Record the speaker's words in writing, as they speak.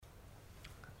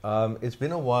It's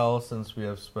been a while since we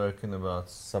have spoken about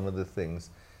some of the things.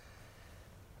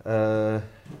 We're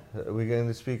going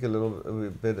to speak a little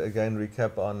bit again,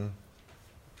 recap on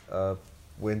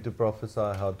when to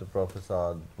prophesy, how to prophesy,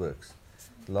 how it works.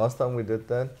 Last time we did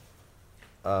that,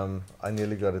 I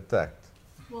nearly got attacked.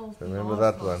 Well, remember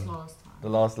that one? Last time. The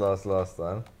last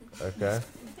time. Okay.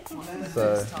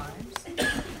 So,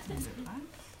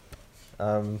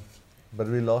 but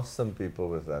we lost some people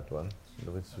with that one,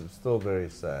 which was still very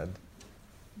sad.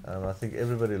 I think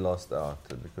everybody lost out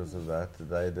because of that.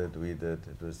 They did, we did.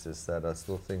 It was just sad. I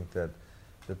still think that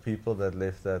the people that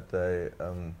left that day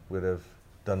would have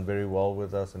done very well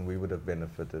with us, and we would have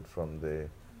benefited from their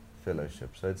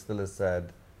fellowship. So it's still a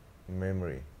sad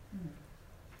memory.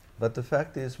 But the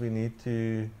fact is, we need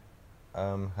to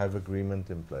have agreement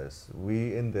in place.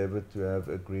 We endeavor to have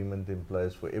agreement in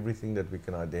place for everything that we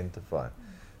can identify,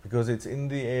 because it's in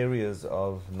the areas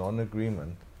of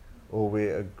non-agreement or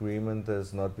where agreement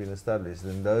has not been established,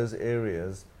 in those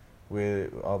areas where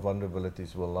our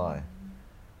vulnerabilities will lie.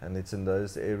 And it's in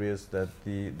those areas that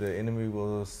the enemy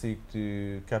will seek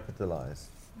to capitalize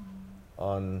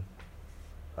on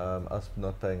us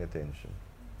not paying attention.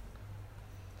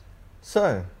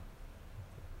 So,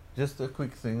 just a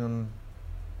quick thing on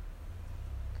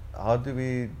how do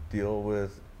we deal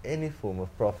with any form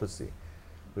of prophecy.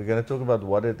 We're going to talk about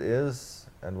what it is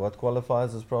and what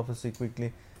qualifies as prophecy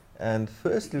quickly. And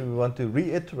firstly, we want to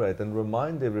reiterate and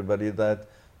remind everybody that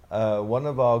one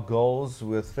of our goals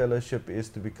with fellowship is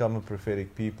to become a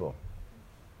prophetic people.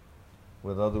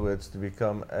 With other words, to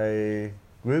become a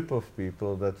group of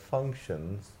people that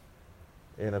functions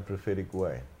in a prophetic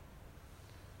way.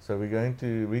 So we're going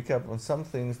to recap on some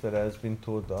things that has been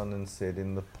taught on and said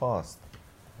in the past.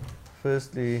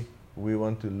 Firstly, we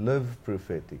want to live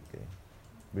prophetically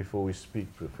before we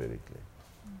speak prophetically.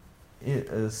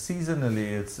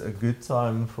 Seasonally, it's a good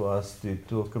time for us to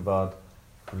talk about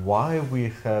why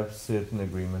we have certain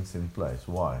agreements in place.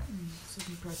 Why?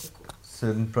 Certain protocols.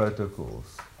 Certain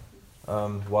protocols.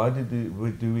 Why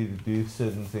do we do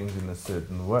certain things in a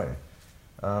certain way?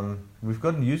 We've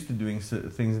gotten used to doing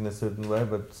things in a certain way,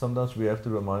 but sometimes we have to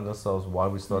remind ourselves why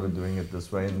we started doing it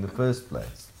this way in the first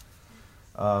place.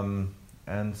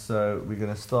 And so we're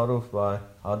going to start off by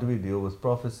how do we deal with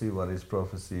prophecy, what is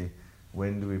prophecy,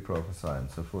 when do we prophesy,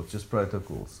 and so forth, just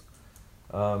protocols.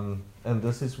 And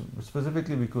this is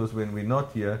specifically because when we're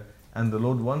not here and the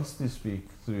Lord wants to speak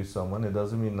through someone, it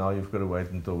doesn't mean now you've got to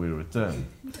wait until we return.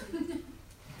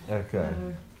 Okay.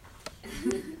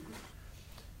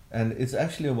 And it's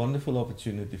actually a wonderful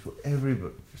opportunity for every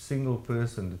single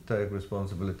person to take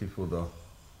responsibility for the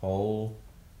whole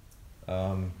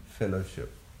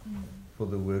fellowship, for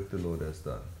the work the Lord has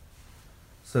done.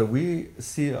 So we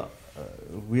see,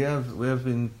 we have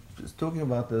been talking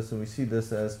about this, and we see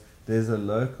this as there's a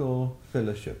local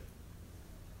fellowship,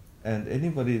 and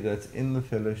anybody that's in the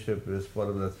fellowship is part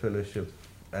of that fellowship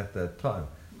at that time.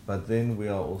 But then we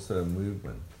are also a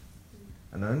movement,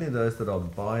 and only those that are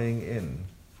buying in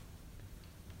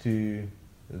to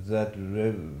that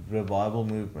revival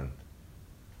movement,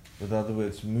 in other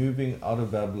words, moving out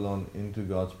of Babylon into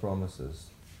God's promises,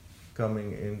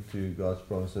 coming into God's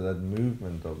promises, that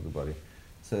movement of the body.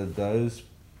 So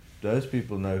those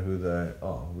people know who they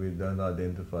are. We don't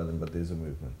identify them, but there's a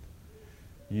movement.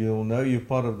 You'll know you're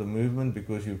part of the movement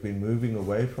because you've been moving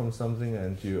away from something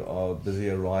and you are busy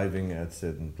arriving at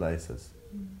certain places.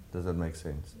 Does that make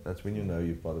sense? That's when you know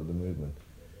you're part of the movement.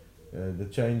 The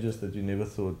changes that you never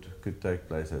thought could take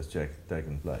place has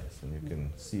taken place, and you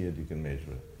can see it, you can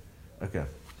measure it. Okay.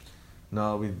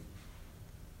 Now we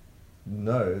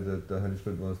know that the Holy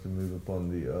Spirit wants to move upon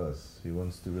the earth. He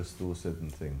wants to restore certain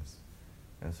things.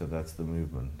 And so that's the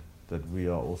movement that we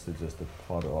are also just a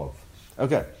part of.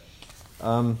 Okay.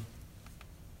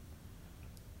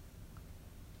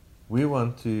 We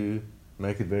want to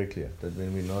make it very clear that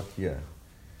when we're not here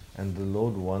and the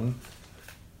Lord wants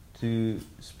to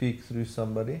speak through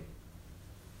somebody,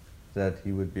 that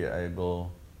He would be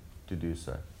able to do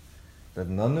so. That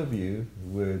none of you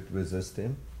would resist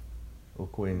Him or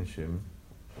quench Him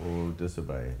or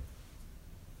disobey Him.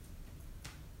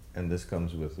 And this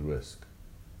comes with risk.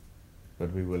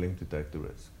 But we're willing to take the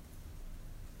risk.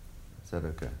 Is that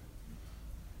okay?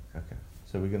 Okay.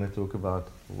 So we're going to talk about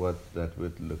what that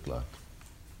would look like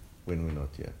when we're not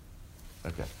here.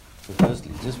 Okay. So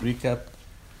firstly, just recap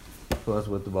for us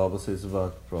what the Bible says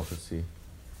about prophecy.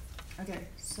 Okay,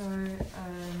 so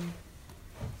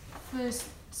first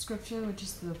scripture, which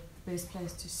is the best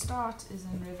place to start, is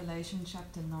in Revelation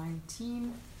chapter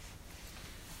 19,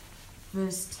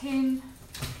 verse 10.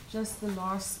 Just the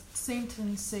last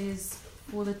sentence says,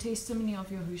 For the testimony of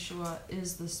Yahushua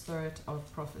is the spirit of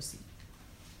prophecy.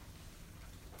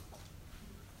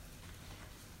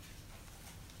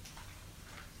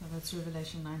 So that's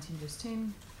Revelation 19 verse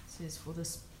 10. It says, for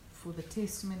the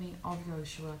testimony of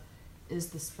Yahushua is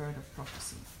the spirit of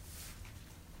prophecy.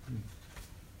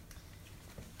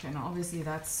 Okay, now obviously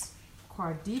that's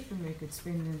quite deep, and we could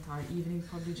spend an entire evening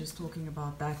probably just talking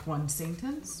about that one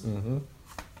sentence. Mm-hmm.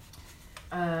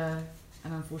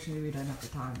 And unfortunately we don't have the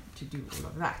time to do all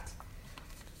of that.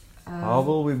 How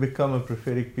will we become a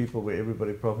prophetic people where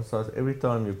everybody prophesies? Every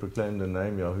time you proclaim the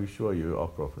name Yahushua, you are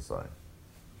prophesying.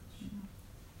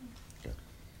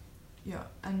 Yeah,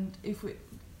 and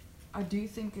I do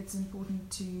think it's important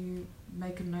to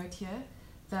make a note here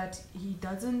that he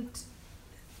doesn't,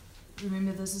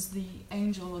 remember this is the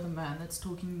angel or the man that's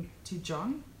talking to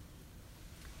John,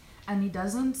 and he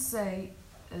doesn't say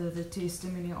the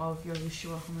testimony of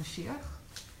Yahushua HaMashiach,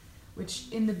 which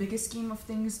in the bigger scheme of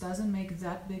things doesn't make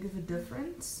that big of a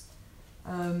difference,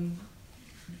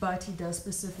 but he does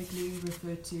specifically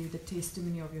refer to the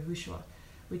testimony of Yahushua,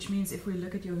 which means if we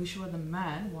look at Yahushua the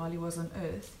man while he was on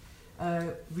earth,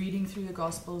 reading through the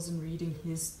Gospels and reading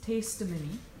his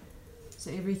testimony,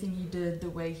 so everything he did, the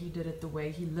way he did it, the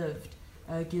way he lived,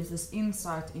 gives us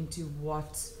insight into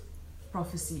what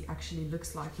prophecy actually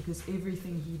looks like, because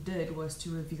everything he did was to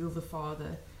reveal the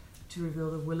Father, to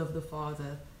reveal the will of the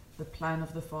Father, the plan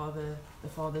of the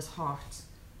Father's heart,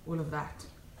 all of that.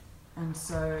 And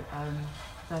so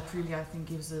that really, I think,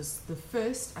 gives us the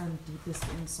first and deepest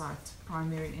insight,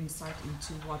 primary insight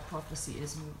into what prophecy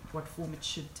is and what form it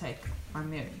should take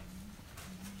primarily.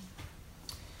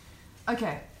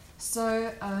 Okay,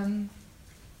 so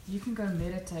you can go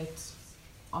meditate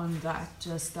on that,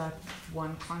 just that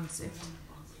one concept.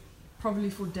 Probably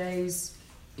for days,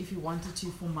 if you wanted to,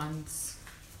 for months.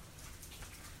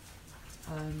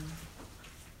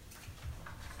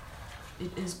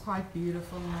 It is quite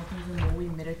beautiful, and I think the more we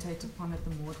meditate upon it,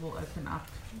 the more it will open up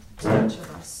to each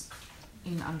of us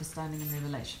in understanding and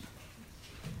revelation.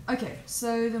 Okay,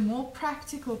 so the more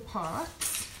practical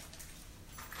parts,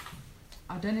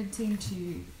 I don't intend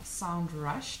to sound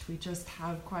rushed. We just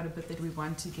have quite a bit that we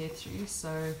want to get through.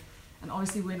 So, and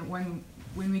obviously when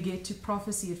we get to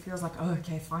prophecy, it feels like, oh,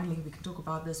 okay, finally we can talk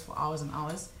about this for hours and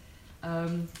hours.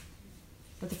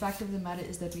 But the fact of the matter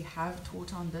is that we have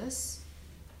taught on this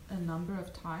a number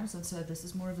of times, and so this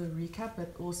is more of a recap,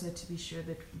 but also to be sure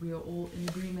that we are all in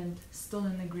agreement, still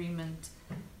in agreement,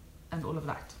 and all of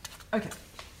that. Okay.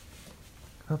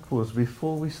 Of course,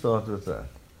 before we start with that,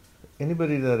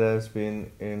 anybody that has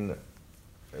been in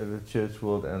the church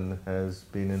world and has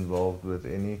been involved with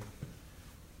any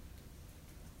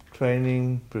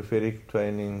training, prophetic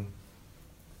training,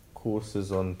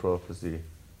 courses on prophecy,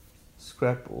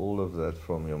 scrap all of that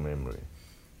from your memory.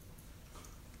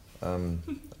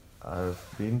 I've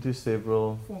been to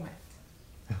several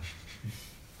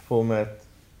format.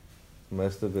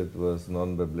 Most of it was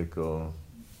non-biblical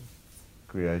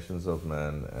creations of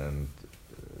man, and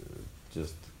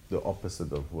just the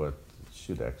opposite of what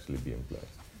should actually be in place.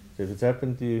 So if it's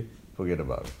happened to you, forget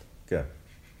about it. Okay.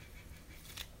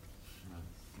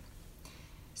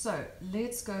 So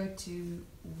let's go to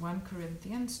 1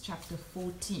 Corinthians chapter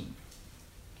 14.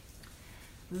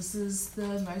 This is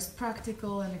the most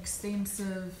practical and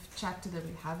extensive chapter that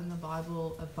we have in the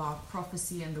Bible about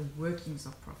prophecy and the workings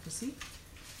of prophecy.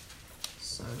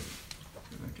 So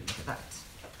we're going to look at that.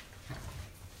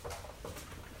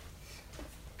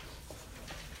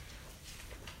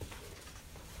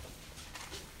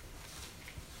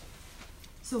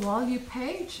 So while you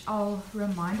page, I'll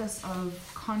remind us of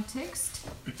context.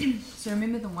 So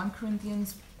remember the 1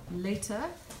 Corinthians letter,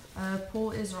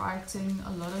 Paul is writing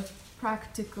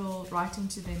writing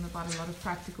to them about a lot of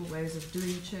practical ways of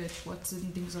doing church, what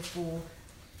certain things are for,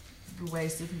 the way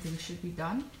certain things should be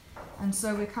done. And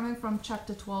so we're coming from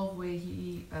chapter 12, where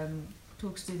he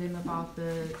talks to them about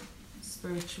the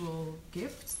spiritual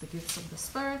gifts, the gifts of the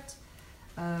Spirit,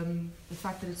 the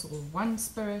fact that it's all one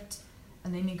Spirit.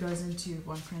 And then he goes into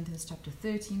 1 Corinthians chapter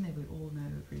 13 that we all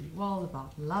know really well,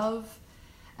 about love.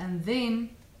 And then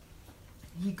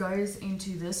he goes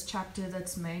into this chapter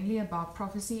that's mainly about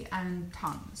prophecy and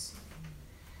tongues.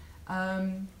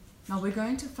 Now we're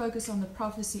going to focus on the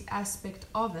prophecy aspect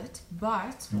of it,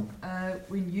 but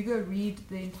when you go read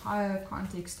the entire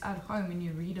context at home and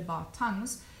you read about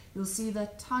tongues, you'll see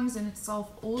that tongues in itself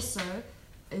also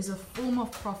is a form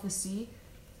of prophecy,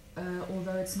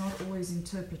 although it's not always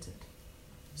interpreted.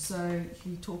 So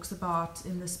he talks about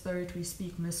in the Spirit we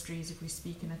speak mysteries if we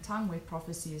speak in a tongue, where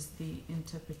prophecy is the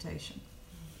interpretation.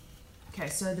 Okay,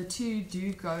 so the two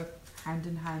do go hand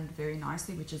in hand very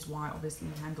nicely, which is why obviously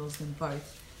he handles them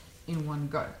both in one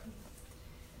go.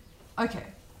 Okay,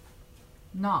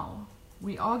 now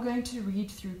we are going to read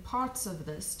through parts of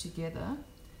this together,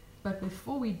 but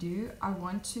before we do, I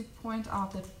want to point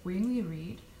out that when we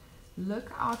read,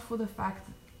 look out for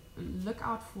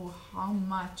how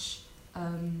much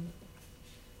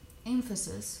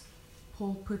emphasis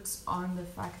Paul puts on the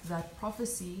fact that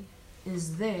prophecy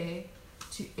is there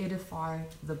to edify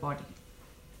the body.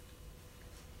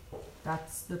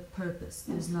 That's the purpose.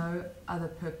 There's no other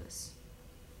purpose.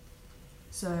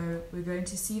 So we're going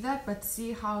to see that, but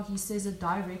see how he says it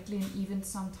directly and even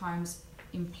sometimes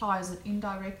implies it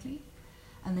indirectly.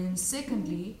 And then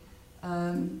secondly,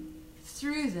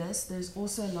 through this, there's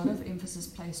also a lot of emphasis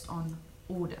placed on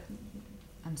order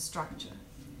and structure.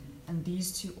 And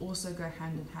these two also go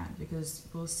hand in hand, because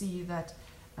we'll see that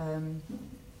the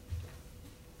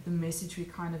message we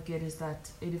kind of get is that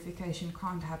edification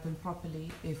can't happen properly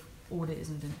if order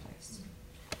isn't in place.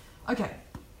 Okay,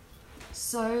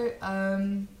 so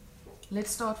let's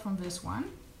start from verse 1,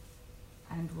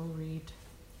 and we'll read,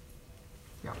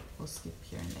 we'll skip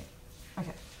here and there.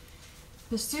 Okay.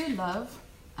 Pursue love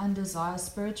and desire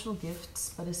spiritual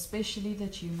gifts, but especially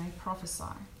that you may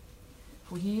prophesy.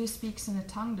 For he who speaks in a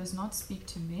tongue does not speak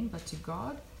to men, but to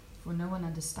God, for no one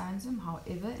understands him.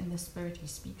 However, in the Spirit he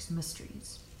speaks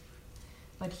mysteries.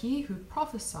 But he who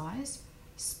prophesies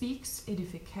speaks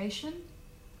edification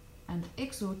and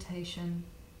exhortation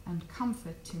and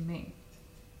comfort to men.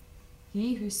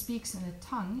 He who speaks in a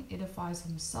tongue edifies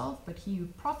himself, but he who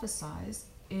prophesies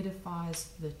edifies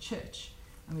the church.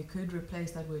 And we could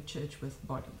replace that word church with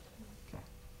body. Okay.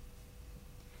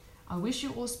 I wish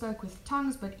you all spoke with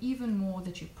tongues, but even more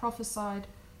that you prophesied,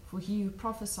 for he who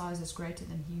prophesies is greater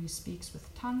than he who speaks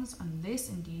with tongues, unless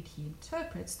indeed he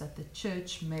interprets, that the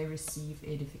church may receive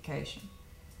edification.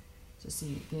 So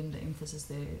see again the emphasis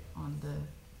there on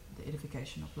the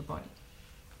edification of the body.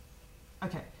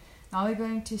 Okay, now we're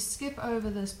going to skip over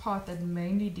this part that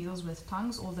mainly deals with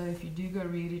tongues, although if you do go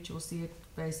read it, you'll see it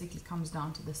basically comes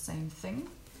down to the same thing.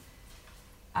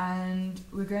 And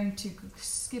we're going to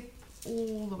skip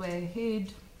all the way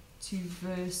ahead to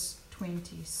verse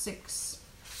 26.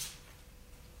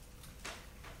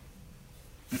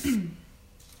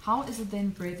 How is it then,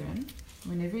 brethren,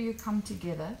 whenever you come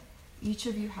together, each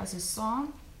of you has a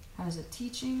psalm, has a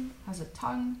teaching, has a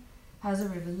tongue, has a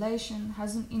revelation,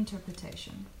 has an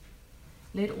interpretation?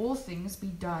 Let all things be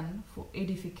done for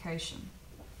edification.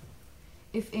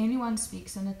 If anyone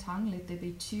speaks in a tongue, let there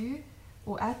be two,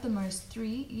 or at the most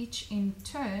three, each in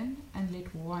turn, and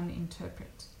let one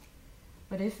interpret.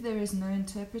 But if there is no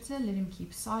interpreter, let him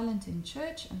keep silent in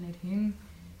church, and let him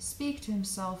speak to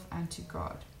himself and to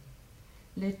God.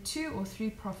 Let 2 or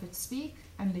 3 prophets speak,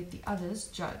 and let the others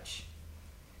judge.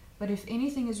 But if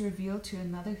anything is revealed to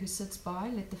another who sits by,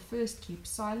 let the first keep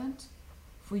silent,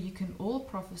 for you can all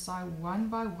prophesy one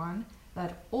by one,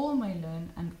 that all may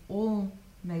learn and all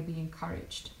may be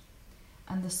encouraged.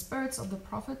 And the spirits of the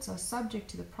prophets are subject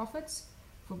to the prophets,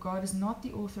 for God is not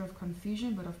the author of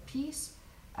confusion, but of peace,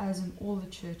 as in all the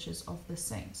churches of the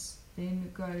saints. Then we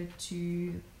go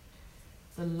to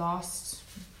the last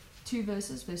 2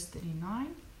 verses, verse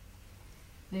 39.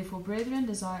 Therefore, brethren,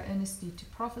 desire earnestly to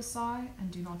prophesy,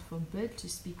 and do not forbid to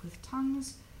speak with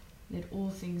tongues. Let all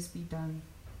things be done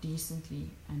decently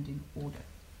and in order.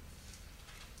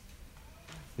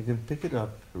 You can pick it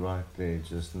up right there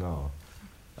just now.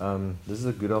 This is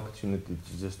a good opportunity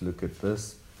to just look at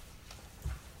this.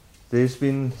 There's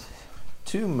been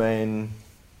 2 main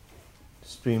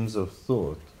streams of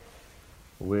thought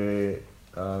where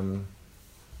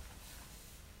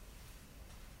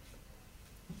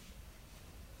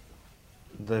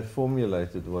they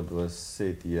formulated what was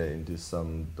said here into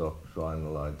some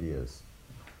doctrinal ideas.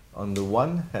 On the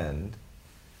one hand,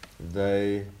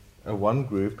 one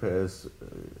group has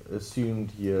assumed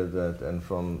here that, and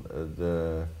from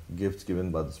the gifts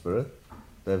given by the Spirit,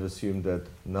 they've assumed that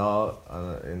now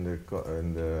in the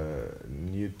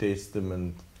New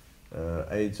Testament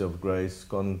age of grace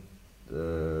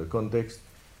context,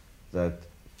 that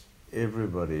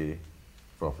everybody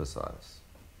prophesies.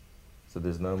 So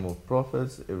there's no more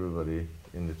prophets, everybody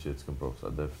in the church can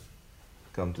prophesy. They've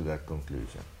come to that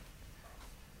conclusion.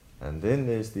 And then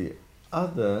there's the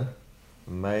other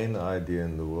main idea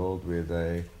in the world where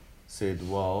they said,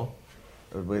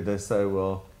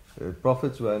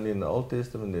 prophets were only in the Old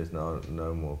Testament, there's now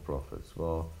no more prophets.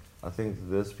 Well, I think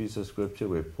this piece of scripture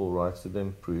where Paul writes to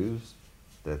them proves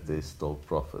that there's still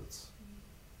prophets.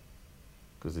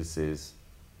 Because it says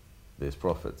there's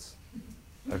prophets.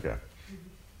 Okay.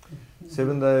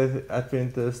 Seventh-day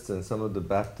Adventists and some of the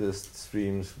Baptist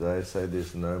streams, they say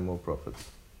there's no more prophets.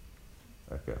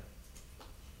 Okay.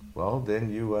 well,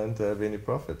 then you won't have any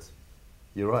prophets.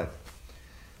 You're right.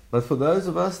 But for those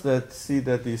of us that see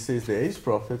that he says there is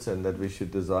prophets and that we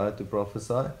should desire to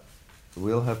prophesy,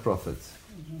 we'll have prophets.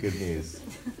 Good news.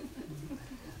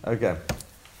 Okay.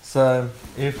 So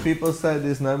if people say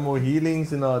there's no more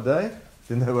healings in our day,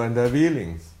 then they won't have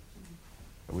healings.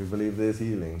 We believe there's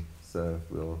healing, so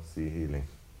we'll see healing.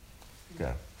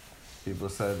 Okay. People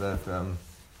say that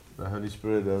the Holy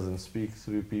Spirit doesn't speak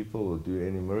through people or do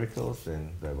any miracles,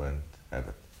 then they won't have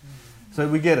it. So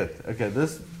we get it. Okay,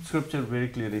 this scripture very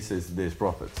clearly says there's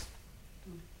prophets.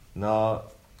 Now,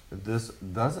 this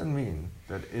doesn't mean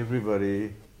that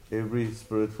everybody, every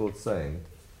spirit-filled saint,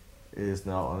 is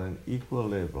now on an equal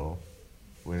level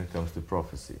when it comes to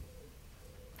prophecy.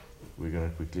 We're going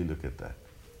to quickly look at that.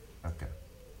 Okay.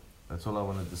 That's all I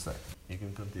wanted to say. You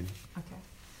can continue. Okay.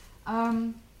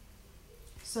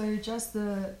 So just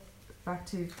back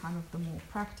to kind of the more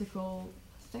practical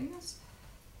things.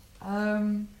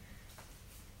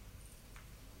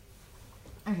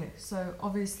 Okay, so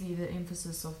obviously the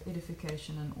emphasis of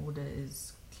edification and order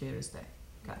is clear as day.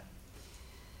 Okay.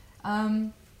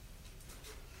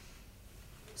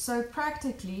 So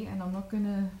practically, and I'm not going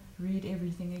to read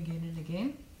everything again and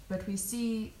again, but we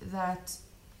see that,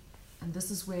 and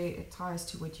this is where it ties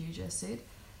to what you just said,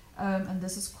 and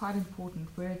this is quite important,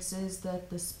 where it says that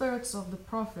the spirits of the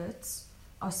prophets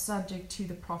are subject to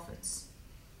the prophets.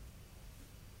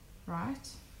 Right?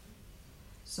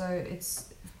 So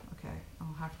it's, okay,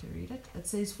 I'll have to read it. It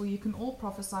says, "For you can all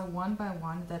prophesy one by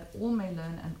one, that all may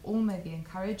learn and all may be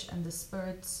encouraged, and the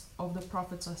spirits of the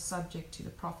prophets are subject to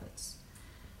the prophets."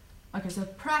 Okay, so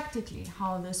practically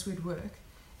how this would work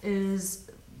is,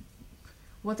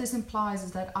 what this implies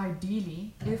is that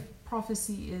ideally, if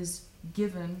prophecy is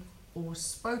given or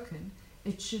spoken,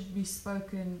 it should be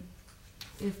spoken,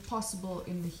 if possible,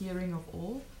 in the hearing of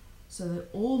all, so that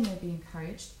all may be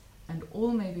encouraged and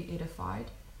all may be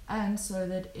edified, and so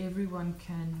that everyone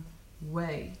can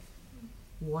weigh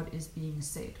what is being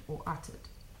said or uttered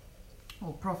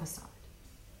or prophesied.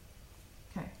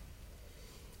 Okay.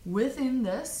 Within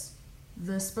this,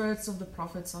 the spirits of the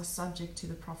prophets are subject to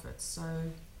the prophets. So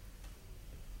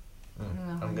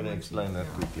I'm going to explain that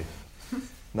quickly.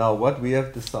 Now, what we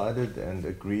have decided and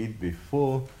agreed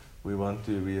before, we want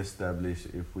to re-establish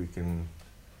if we can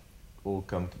all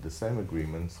come to the same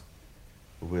agreements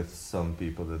with some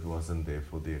people that wasn't there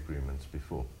for the agreements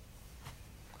before.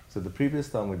 So the previous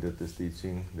time we did this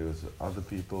teaching, there was other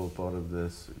people part of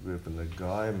this group, and the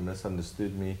guy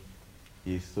misunderstood me.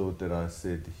 He thought that I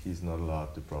said he's not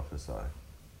allowed to prophesy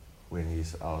when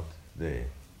he's out there.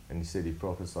 And he said he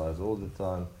prophesies all the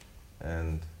time,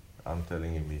 and I'm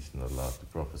telling him he's not allowed to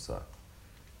prophesy.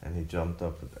 And he jumped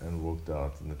up and walked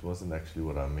out, and it wasn't actually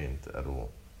what I meant at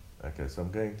all. Okay, so I'm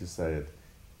going to say it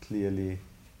clearly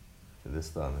this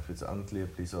time. If it's unclear,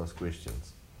 please ask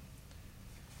questions.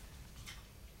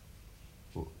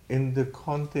 In the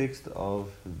context of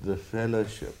the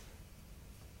fellowship,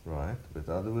 right? With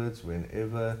other words,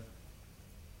 whenever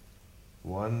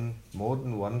more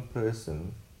than one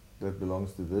person that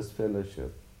belongs to this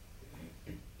fellowship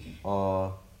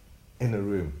are in a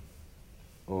room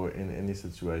or in any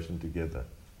situation together.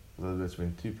 In other words,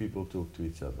 when two people talk to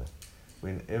each other.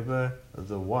 Whenever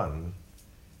the one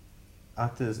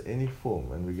utters any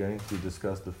form, and we're going to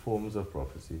discuss the forms of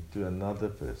prophecy, to another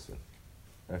person.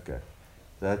 Okay,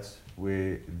 that's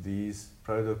where these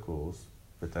protocols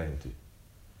pertain to.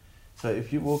 So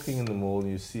if you're walking in the mall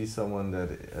and you see someone that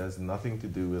has nothing to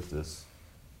do with this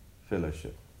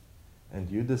fellowship, and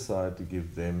you decide to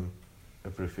give them a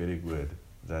prophetic word,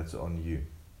 that's on you.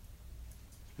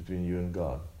 It's between you and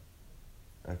God.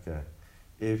 Okay.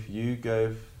 If you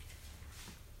gave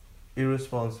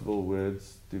irresponsible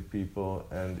words to people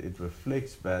and it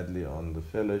reflects badly on the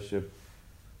fellowship,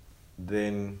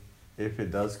 then if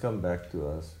it does come back to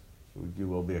us, you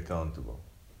will be accountable.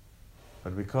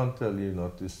 But we can't tell you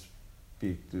not to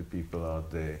speak to people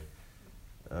out there,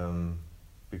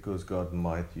 because God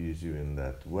might use you in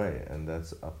that way, and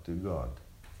that's up to God.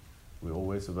 We're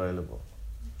always available.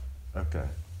 Okay.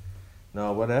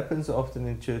 Now, what happens often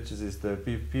in churches is that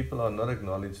people are not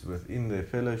acknowledged within their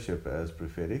fellowship as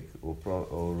prophetic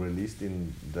or released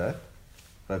in that,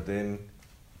 but then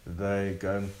they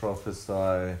go and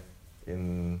prophesy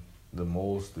in the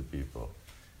malls to people.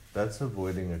 That's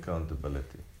avoiding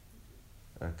accountability.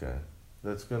 Okay.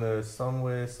 That's going to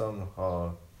somewhere,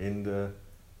 somehow hinder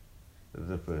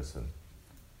the person.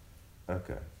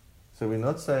 Okay. So we're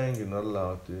not saying you're not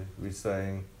allowed to. We're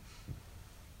saying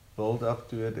build up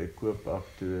to it, equip up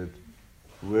to it,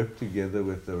 work together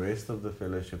with the rest of the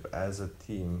fellowship as a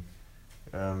team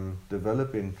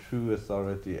develop in true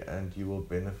authority, and you will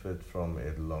benefit from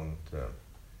it long term.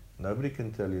 Nobody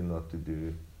can tell you not to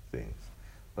do things,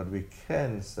 but we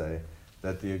can say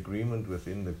that the agreement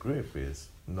within the group is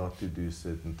not to do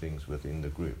certain things within the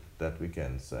group. That we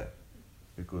can say,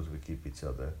 because we keep each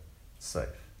other safe.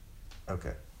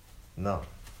 Okay, now,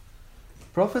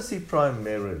 prophecy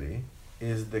primarily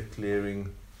is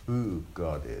declaring who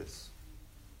God is.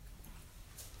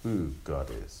 Who God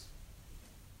is.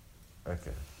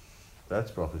 Okay,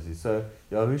 that's prophecy. So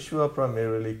Yahushua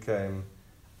primarily came,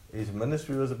 his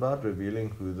ministry was about revealing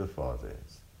who the Father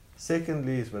is.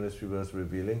 Secondly, his ministry was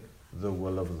revealing the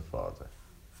will of the Father.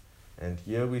 And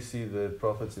here we see the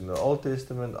prophets in the Old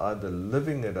Testament either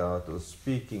living it out or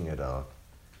speaking it out,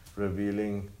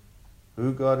 revealing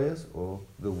who God is or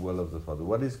the will of the Father.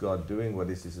 What is God doing? What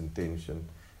is his intention?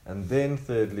 And then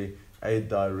thirdly, a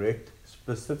direct,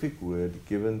 specific word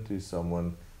given to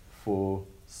someone for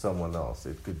someone else.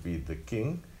 It could be the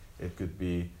king, it could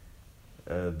be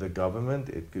the government,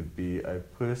 it could be a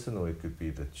person, or it could be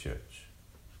the church.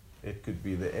 It could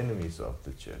be the enemies of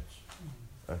the church.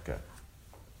 Okay.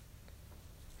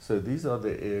 So these are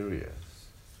the areas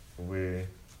where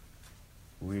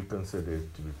we consider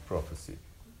it to be prophecy.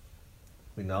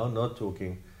 We're now not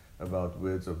talking about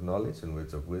words of knowledge and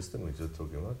words of wisdom, we're just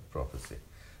talking about prophecy.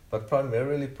 But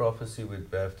primarily prophecy would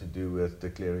have to do with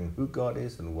declaring who God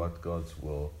is and what God's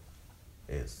will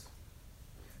is.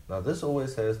 Now this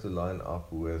always has to line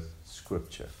up with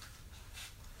Scripture.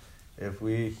 If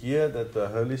we hear that the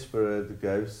Holy Spirit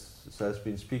has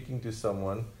been speaking to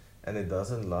someone and it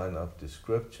doesn't line up to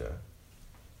Scripture,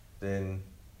 then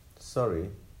sorry,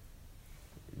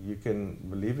 you can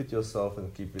believe it yourself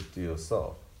and keep it to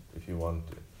yourself if you want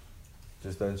to.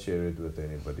 Just don't share it with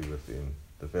anybody within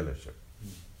the fellowship.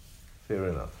 Fair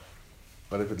enough.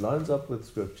 But if it lines up with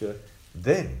Scripture,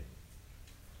 then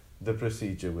the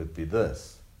procedure would be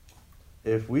this.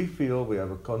 If we feel we have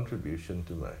a contribution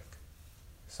to make,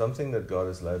 something that God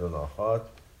has laid on our heart,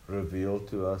 revealed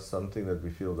to us, something that we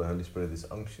feel the Holy Spirit is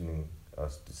unctioning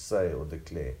us to say or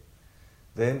declare,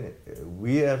 then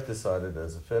we have decided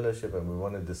as a fellowship, and we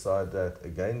want to decide that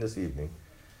again this evening,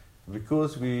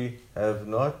 because we have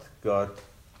not got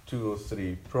 2 or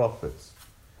 3 prophets,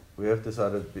 we have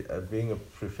decided, being a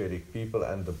prophetic people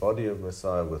and the body of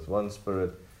Messiah with one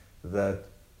Spirit, that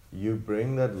you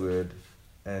bring that word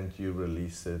and you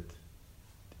release it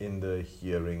in the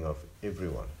hearing of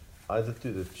everyone, either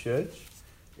to the church,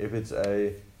 if it's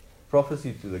a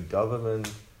prophecy to the government,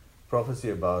 prophecy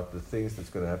about the things that's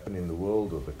going to happen in the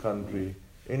world or the country,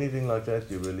 anything like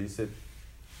that, you release it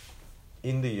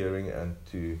in the hearing and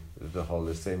to the whole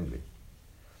assembly.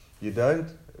 You don't,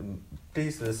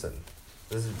 please listen,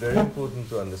 this is very important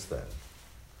to understand.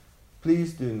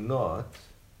 Please do not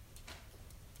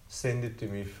send it to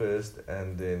me first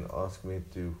and then ask me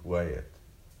to weigh it.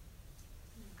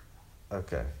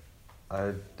 Okay,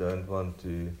 I don't want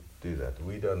to do that.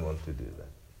 We don't want to do that.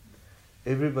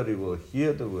 Everybody will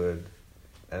hear the word,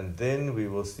 and then we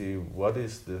will see what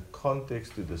is the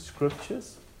context to the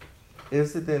Scriptures.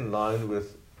 Is it in line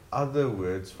with other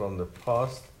words from the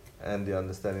past and the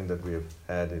understanding that we have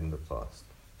had in the past?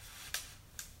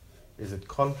 Is it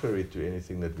contrary to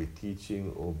anything that we're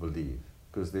teaching or believe?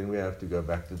 Because then we have to go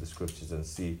back to the Scriptures and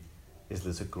see, is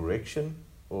this a correction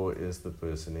or is the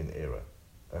person in error?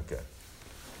 Okay.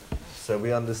 So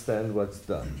we understand what's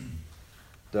done.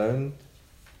 Don't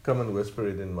come and whisper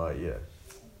it in my ear.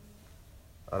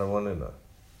 I don't want to know.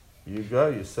 You go,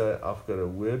 you say, I've got a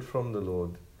word from the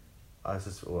Lord. I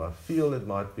feel it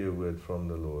might be a word from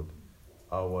the Lord.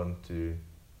 I want to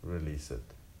release it.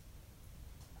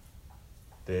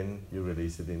 Then you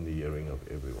release it in the hearing of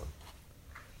everyone.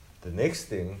 The next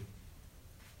thing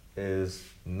is,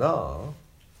 now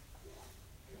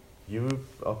you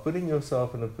are putting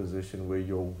yourself in a position where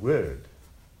your word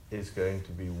is going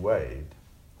to be weighed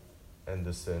and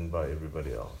discerned by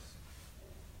everybody else.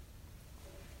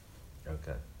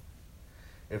 Okay.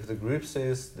 If the group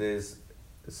says there's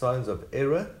signs of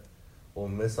error or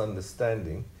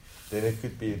misunderstanding, then it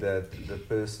could be that the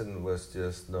person was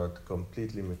just not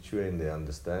completely mature in their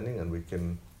understanding, and we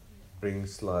can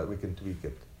we can tweak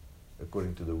it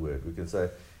according to the word. We can say,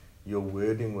 your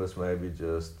wording was maybe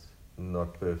just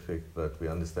not perfect, but we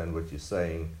understand what you're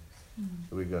saying.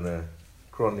 We're going to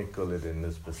chronicle it in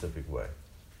a specific way.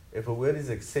 If a word is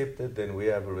accepted, then we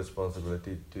have a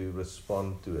responsibility to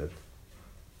respond to it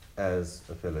as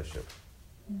a fellowship.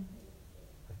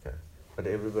 Okay. But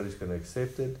everybody's going to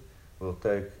accept it. We'll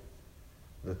take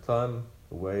the time,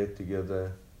 weigh it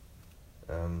together.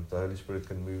 The Holy Spirit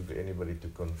can move anybody to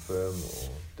confirm or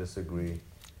disagree,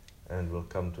 and we'll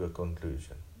come to a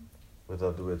conclusion. With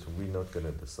other words, we're not going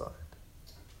to decide.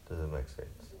 Does that make sense?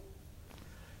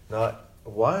 Now,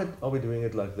 why are we doing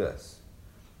it like this?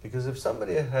 Because if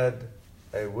somebody had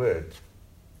a word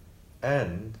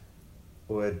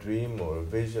or a dream or a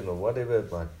vision or whatever it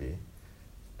might be,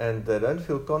 and they don't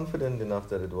feel confident enough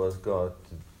that it was God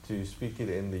to speak it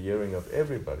in the hearing of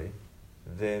everybody,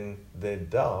 then their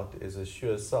doubt is a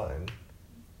sure sign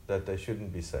that they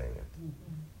shouldn't be saying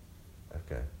it.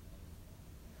 Okay.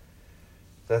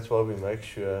 That's why we make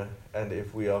sure, and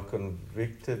if we are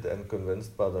convicted and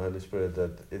convinced by the Holy Spirit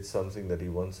that it's something that He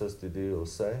wants us to do or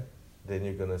say, then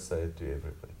you're going to say it to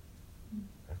everybody.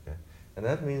 Okay. And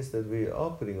that means that we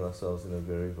are putting ourselves in a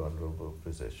very vulnerable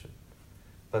position.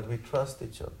 But we trust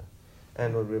each other.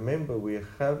 And remember, we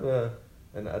have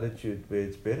an attitude where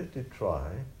it's better to try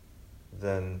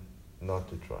than not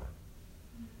to try.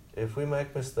 If we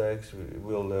make mistakes,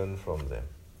 we'll learn from them.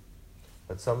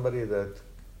 But somebody that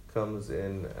comes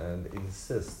in and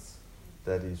insists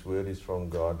that his word is from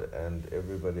God and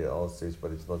everybody else says,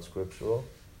 but it's not scriptural,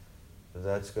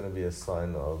 that's going to be a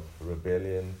sign of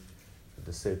rebellion,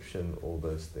 deception, all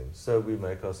those things. So we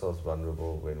make ourselves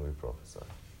vulnerable when we prophesy.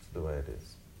 It's the way it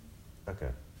is.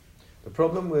 Okay. The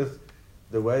problem with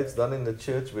the way it's done in the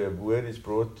church, where a word is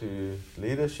brought to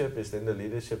leadership, is then the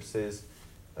leadership says,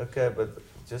 okay, but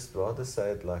just rather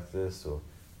say it like this, or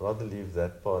rather leave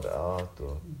that part out,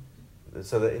 or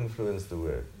so they influence the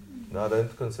word. Now, I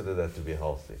don't consider that to be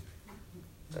healthy.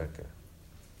 Okay.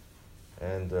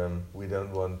 And we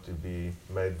don't want to be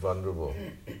made vulnerable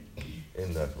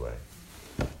in that way.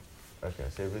 Okay,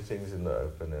 so everything's in the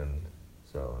open and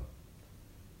so on.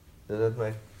 Does that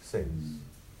make sense?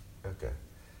 Okay.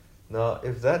 Now,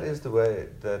 if that is the way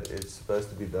that it's supposed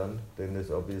to be done, then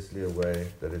there's obviously a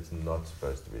way that it's not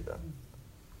supposed to be done.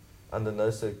 Under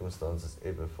no circumstances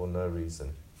ever, for no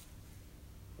reason.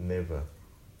 Never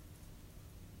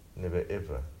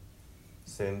ever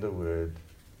send a word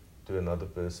to another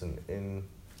person in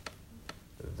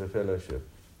the fellowship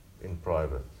in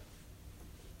private.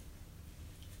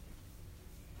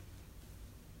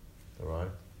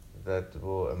 Alright? That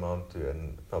will amount to a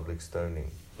public stoning.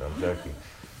 No, I'm joking.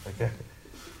 Okay?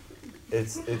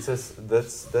 That's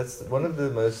one of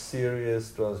the most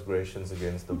serious transgressions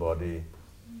against the body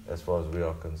as far as we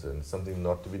are concerned. Something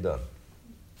not to be done.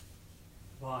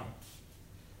 Why?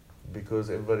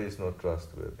 Because everybody is not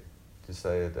trustworthy. To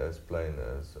say it as plain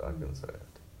as I can say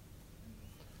it.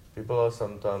 People are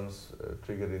sometimes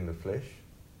triggered in the flesh.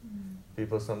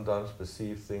 People sometimes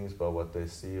perceive things by what they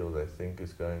see or they think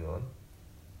is going on.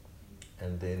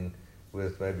 And then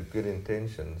with maybe good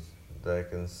intentions, they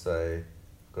can say,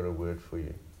 got a word for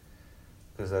you.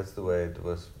 Because that's the way it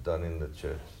was done in the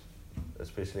church,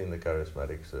 especially in the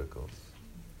charismatic circles.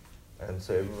 And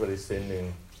so everybody's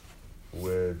sending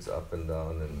words up and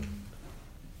down,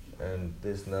 and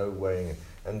there's no weighing it.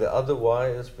 And the other why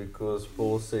is because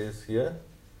Paul says here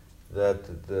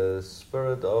that the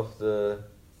spirit of the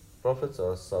prophets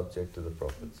are subject to the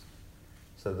prophets.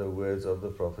 So the words of the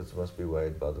prophets must be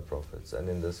weighed by the prophets. And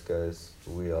in this case,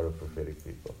 we are a prophetic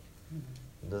people.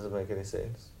 Does it make any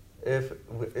sense? If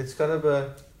it's kind of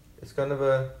a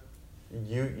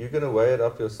you're going to weigh it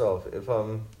up yourself. If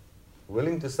I'm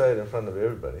willing to say it in front of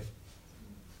everybody,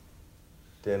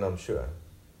 then I'm sure.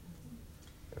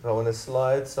 If I want to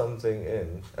slide something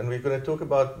in, and we're going to talk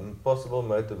about possible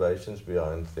motivations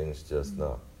behind things just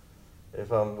now.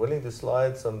 If I'm willing to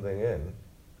slide something in,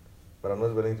 but I'm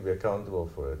not willing to be accountable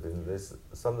for it, then there's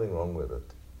something wrong with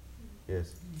it.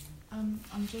 Yes? I'm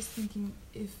just thinking,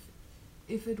 if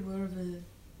it were of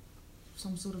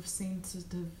some sort of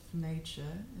sensitive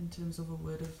nature in terms of a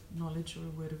word of knowledge or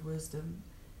a word of wisdom,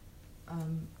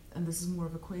 and this is more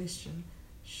of a question,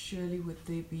 surely would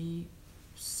there be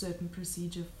certain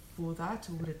procedure for that,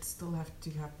 or would it still have to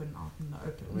happen out in the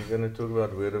open? We're going to talk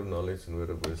about word of knowledge and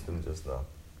word of wisdom just now.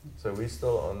 So we're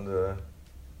still on the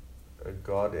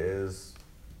God is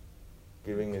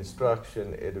giving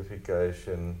instruction,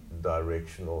 edification,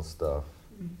 directional stuff,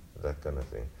 that kind of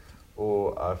thing.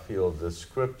 Or I feel the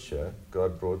scripture,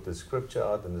 God brought the scripture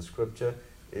out, and the scripture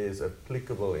is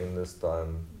applicable in this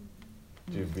time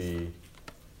to be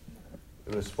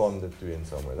responded to in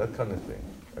some way, that kind of thing.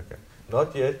 Okay.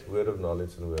 Not yet word of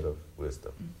knowledge and word of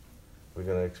wisdom. We're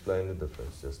going to explain the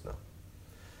difference just now.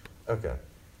 Okay.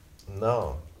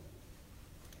 Now,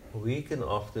 we can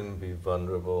often be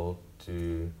vulnerable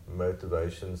to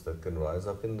motivations that can rise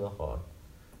up in the heart,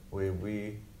 where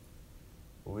we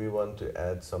want to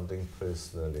add something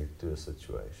personally to a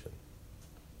situation.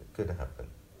 It could happen.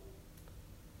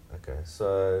 Okay,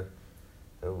 so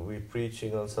we're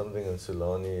preaching on something and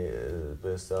Sulani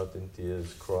bursts out in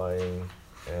tears, crying,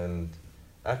 and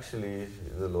actually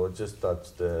the Lord just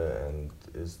touched her and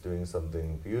is doing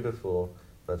something beautiful,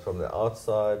 but from the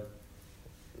outside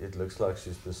it looks like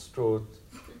she's distraught.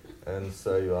 And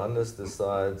so Johannes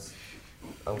decides,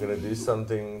 I'm going to do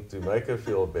something to make her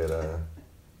feel better.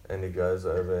 And he goes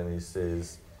over and he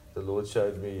says, the Lord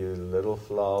showed me you little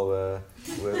flower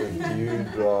with a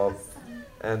dewdrop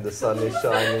and the sun is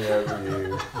shining over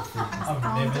you.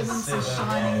 Countenance is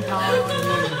shining down on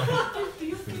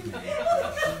you.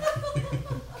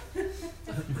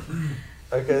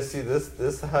 Okay, see,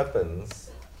 this happens.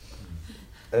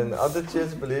 And other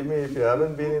churches, believe me, if you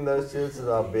haven't been in those churches,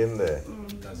 I've been there.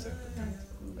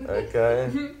 Okay?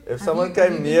 If someone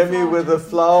came near me with a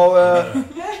flower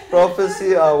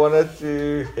prophecy, I wanted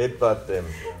to headbutt them.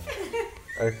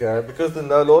 Okay? Because the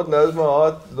Lord knows my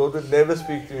heart. The Lord would never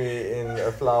speak to me in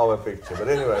a flower picture. But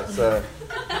anyway, so...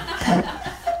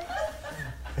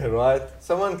 right?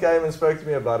 Someone came and spoke to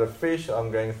me about a fish.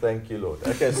 I'm going, thank you, Lord.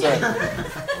 Okay, so...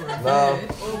 now...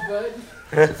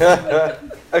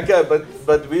 okay,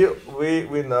 but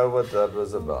we know what that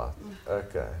was about.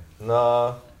 Okay.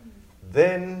 Now,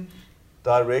 then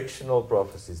directional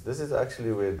prophecies. This is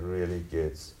actually where it really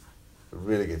gets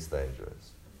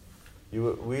dangerous.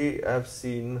 We have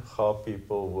seen how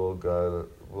people will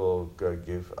go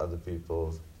give other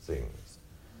people things.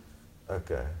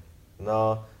 Okay.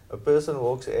 Now, a person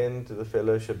walks into the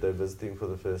fellowship, they're visiting for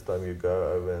the first time, you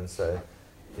go over and say,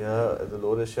 yeah, the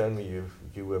Lord has shown me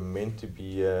you were meant to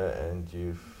be here and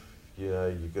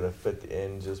you're going to fit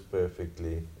in just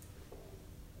perfectly.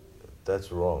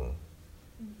 That's wrong.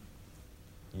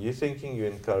 You're thinking you're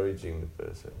encouraging the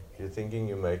person. You're thinking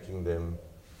you're making them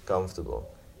comfortable.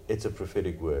 It's a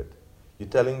prophetic word. You're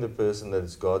telling the person that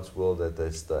it's God's will that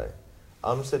they stay.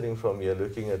 I'm sitting from here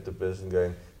looking at the person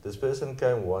going, this person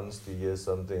came once to hear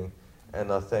something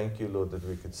and I thank you, Lord, that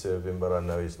we could serve him, but I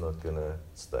know he's not going to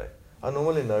stay. I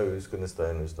normally know who's going to stay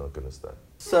and who's not going to stay.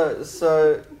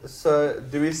 So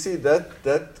do we see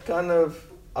that kind of,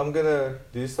 I'm going to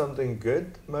do something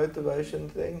good motivation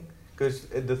thing? Because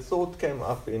the thought came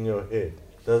up in your head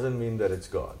doesn't mean that it's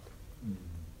God.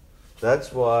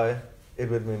 That's why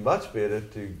it would be much better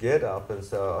to get up and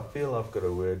say, I feel I've got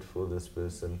a word for this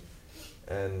person.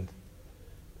 And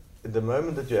the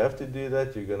moment that you have to do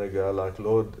that, you're going to go like,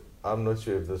 Lord, I'm not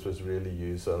sure if this was really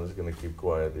you, so I'm just going to keep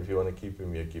quiet. If you want to keep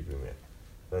him here, keep him here.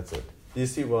 That's it. You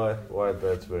see why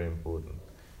that's very important?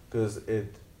 Because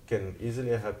it can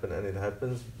easily happen, and it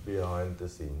happens behind the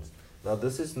scenes. Now,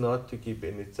 this is not to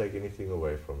take anything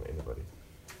away from anybody.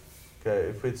 Okay,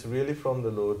 if it's really from the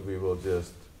Lord, we will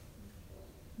just,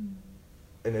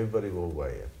 and everybody will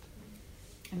weigh it.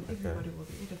 And everybody will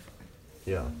be edified.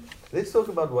 Yeah. Let's talk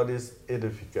about what is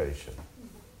edification.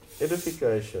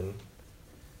 Edification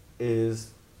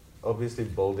is obviously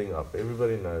building up.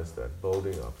 Everybody knows that,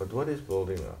 building up. But what is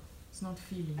building up? It's not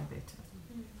feeling better.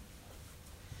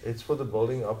 It's for the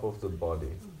building up of the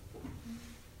body.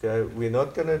 Okay, we're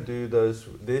not going to do those.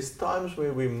 There's times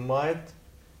where we might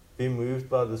be moved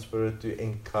by the Spirit to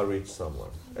encourage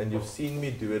someone. And you've seen me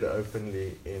do it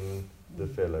openly in the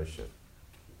fellowship.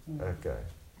 Okay.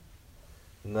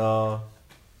 Now,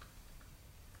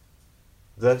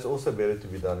 that's also better to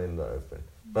be done in the open.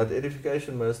 But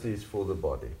edification mostly is for the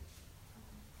body.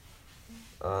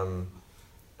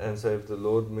 And so if the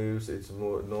Lord moves, it's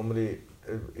more normally,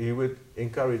 he would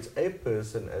encourage a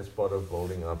person as part of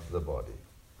building up the body.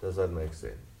 Does that make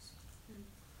sense?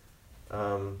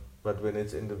 But when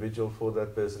it's individual for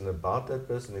that person, about that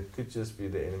person, it could just be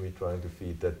the enemy trying to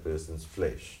feed that person's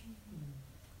flesh.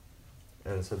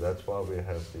 And so that's why we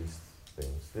have these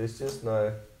things. There's just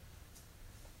no,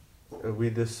 we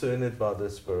discern it by the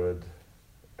Spirit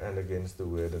and against the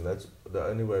Word, and that's the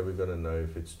only way we're going to know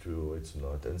if it's true or it's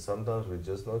not. And sometimes we're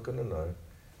just not going to know.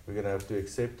 We're going to have to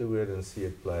accept the Word and see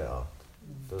it play out.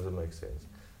 Does it make sense?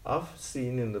 I've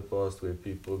seen in the past where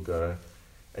people go,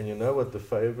 and you know what the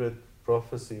favorite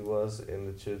prophecy was in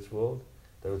the church world?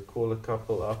 They would call a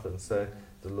couple up and say,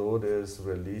 the Lord is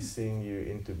releasing you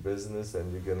into business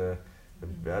and you're going to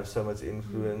have so much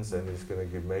influence and He's going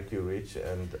to make you rich.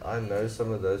 And I know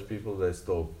some of those people, they're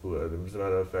still poor. As a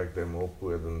matter of fact, they're more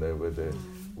poor than they were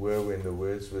when the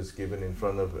words was given in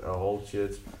front of a whole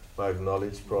church by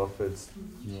acknowledged prophets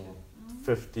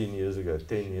 15 years ago,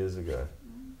 10 years ago.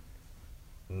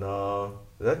 Now,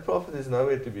 that prophet is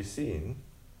nowhere to be seen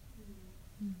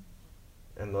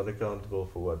and not accountable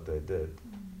for what they did.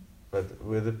 But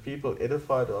were the people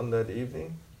edified on that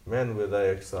evening? Man, were they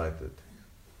excited.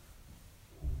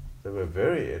 They were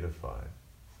very edified.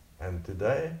 And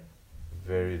today,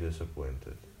 very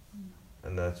disappointed.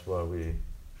 And that's why we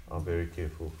are very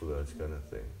careful for those kind of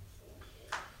things.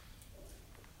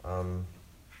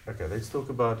 Okay, let's talk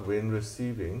about when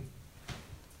receiving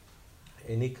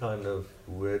any kind of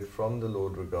word from the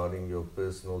Lord regarding your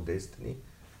personal destiny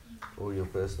or your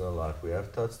personal life. We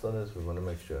have touched on this, we want to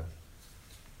make sure.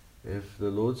 If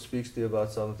the Lord speaks to you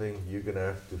about something, you're going to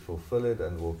have to fulfill it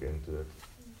and walk into it.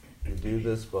 You do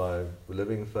this by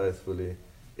living faithfully,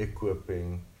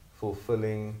 equipping,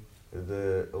 fulfilling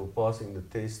or passing the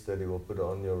test that He will put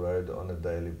on your road on a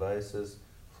daily basis,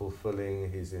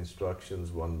 fulfilling His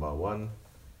instructions one by one.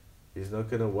 He's not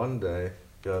going to one day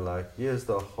go like, here's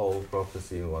the whole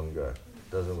prophecy in one go.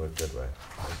 It doesn't work that way.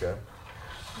 Okay?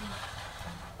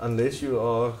 Unless you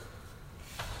are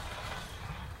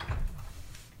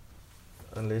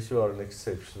an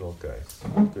exceptional case,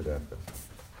 it could happen.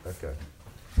 Okay.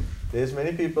 There's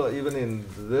many people, even in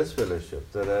this fellowship,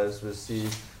 that has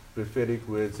received prophetic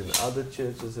words in other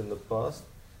churches in the past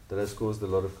that has caused a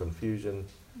lot of confusion.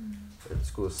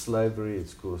 It's caused slavery,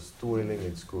 it's caused toiling,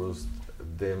 it's caused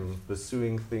them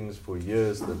pursuing things for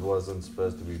years that wasn't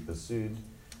supposed to be pursued.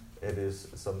 It is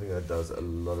something that does a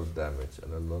lot of damage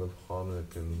and a lot of harm, and it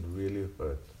can really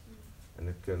hurt, and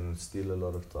it can steal a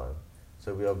lot of time.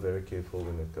 So we are very careful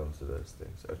when it comes to those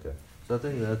things. Okay, so I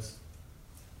think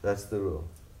that's the rule.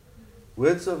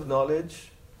 Words of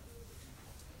knowledge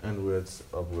and words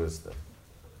of wisdom.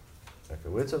 Okay,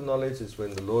 words of knowledge is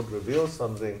when the Lord reveals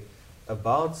something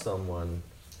about someone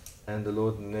and the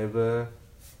Lord never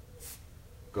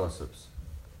gossips.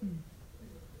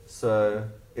 So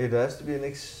it has to be an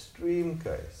extreme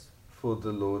case for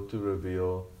the Lord to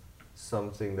reveal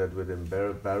something that would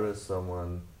embarrass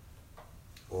someone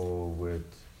or would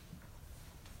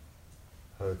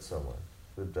hurt someone.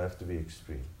 It would have to be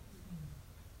extreme.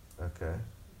 Okay?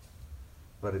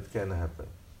 But it can happen.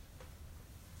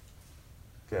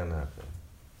 Can happen.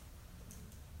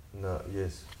 No,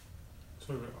 yes.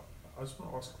 Sorry, I just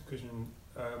want to ask a question.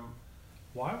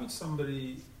 Why would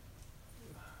somebody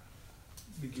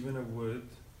be given a word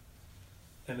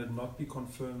and it not be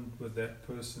confirmed with that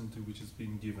person to which it's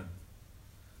been given?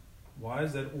 Why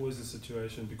is that always the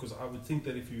situation? Because I would think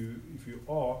that if you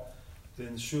are,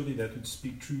 then surely that would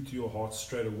speak true to your heart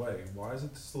straight away. Why does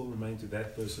it still remain to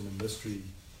that person a mystery?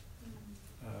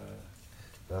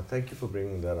 Now, thank you for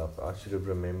bringing that up. I should have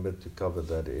remembered to cover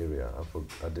that area.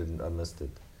 I missed it.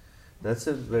 That's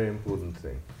a very important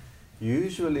thing.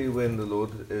 Usually when the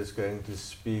Lord is going to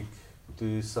speak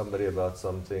to somebody about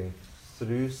something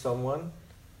through someone,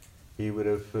 He would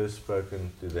have first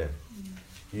spoken to them.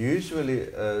 Usually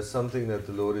something that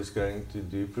the Lord is going to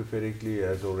do prophetically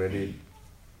has already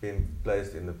been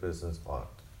placed in the person's heart.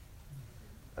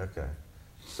 Okay.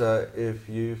 So if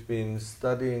you've been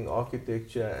studying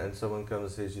architecture and someone comes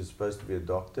and says you're supposed to be a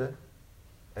doctor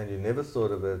and you never thought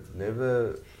of it,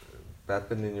 never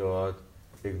happened in your heart,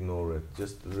 ignore it.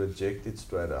 Just reject it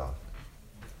straight out.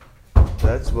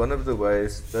 That's one of the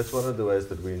ways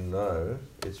that we know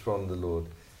it's from the Lord.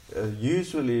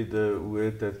 Usually the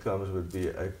word that comes would be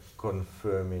a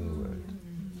confirming word.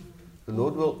 The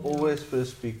Lord will always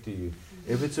first speak to you.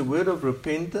 If it's a word of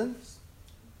repentance,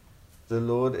 the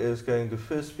Lord is going to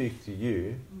first speak to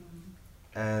you,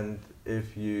 and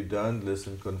if you don't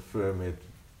listen, confirm it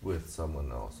with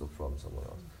someone else or from someone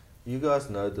else. You guys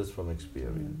know this from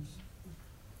experience.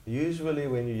 Usually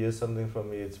when you hear something from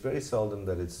me, it's very seldom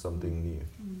that it's something new.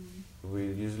 We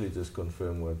usually just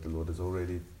confirm what the Lord has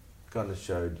already kind of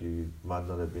showed you. You might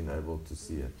not have been able to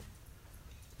see it.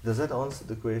 Does that answer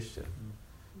the question?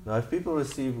 Now, if people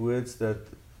receive words that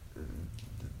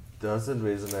doesn't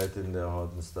resonate in their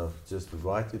heart and stuff, just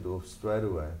write it off straight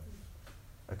away.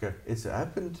 Okay, it's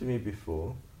happened to me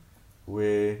before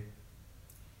where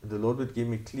the Lord would give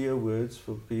me clear words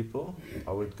for people.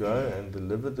 I would go and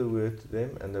deliver the word to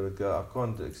them, and they would go, I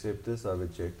can't accept this, I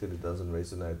reject it, it doesn't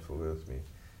resonate with me.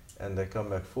 And they come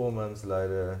back 4 months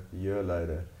later, a year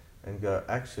later, and go,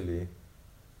 actually,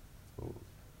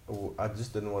 I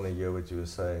just didn't want to hear what you were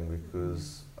saying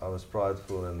because I was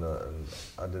prideful and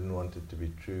I didn't want it to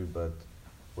be true. But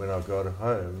when I got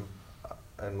home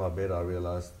in my bed, I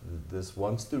realized this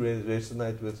wants to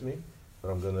resonate with me, but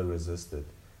I'm going to resist it.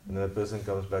 And then the person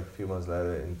comes back a few months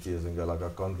later in tears and go like, I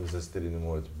can't resist it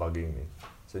anymore, it's bugging me.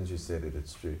 Since you said it,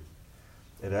 it's true.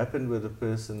 It happened with a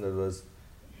person that was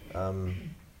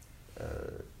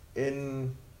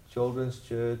in children's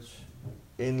church,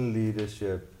 in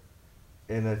leadership,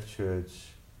 in a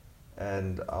church,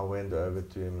 and I went over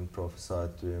to him and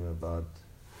prophesied to him about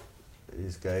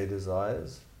his gay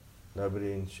desires.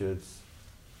 Nobody in church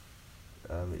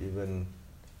even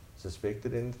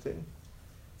suspected anything.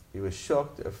 He was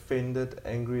shocked, offended,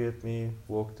 angry at me,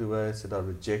 walked away, said, I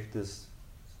reject this.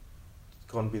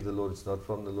 It can't be the Lord, it's not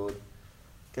from the Lord.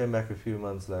 Came back a few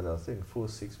months later, I think 4 or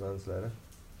 6 months later,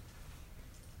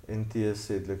 Intia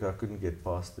said, look, I couldn't get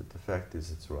past it. The fact is,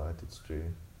 it's right, it's true.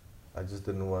 I just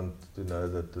didn't want to know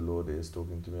that the Lord is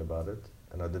talking to me about it,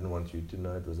 and I didn't want you to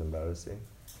know. It was embarrassing.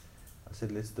 I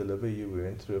said, let's deliver you. We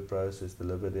went through a process,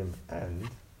 delivered him, and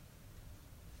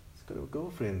he's got a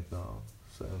girlfriend now.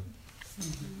 So,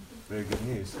 very good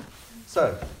news.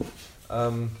 So,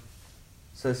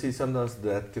 see, sometimes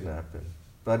that can happen.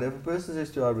 But if a person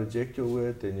says to you, I reject your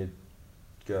word, then you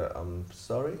go, I'm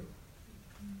sorry.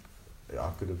 I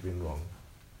could have been wrong.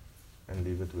 And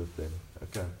leave it with them.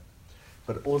 Okay.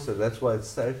 But also, that's why it's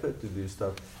safer to do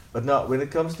stuff. But now, when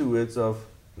it comes to words of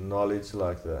knowledge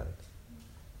like that,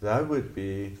 that would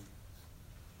be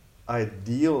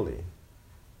ideally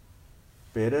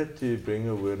better to bring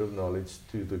a word of knowledge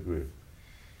to the group.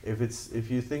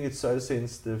 If you think it's so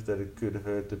sensitive that it could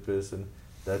hurt the person,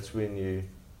 that's when you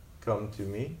come to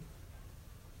me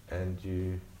and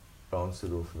you bounce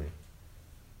it off me.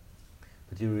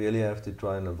 But you really have to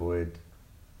try and avoid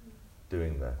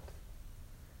doing that.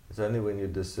 It's only when you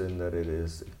discern that it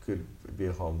could be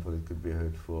harmful, it could be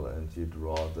hurtful, and you'd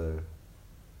rather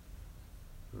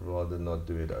not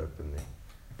do it openly.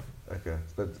 Okay,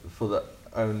 but for the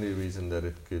only reason that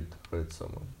it could hurt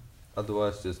someone.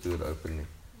 Otherwise, just do it openly.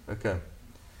 Okay.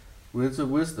 Words of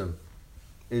wisdom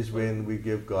is when we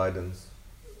give guidance.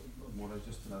 Mora,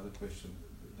 just another question.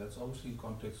 That's obviously in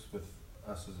context with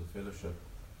us as a fellowship.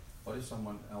 What if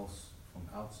someone else from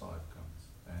outside comes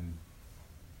and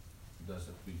does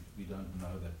it? We don't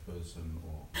know that person,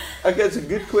 or... Okay, it's a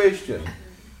good question.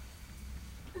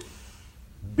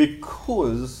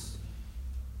 Because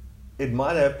it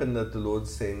might happen that the Lord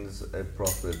sends a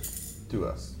prophet to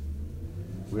us.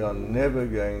 We are never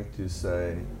going to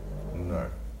say no.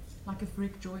 Like if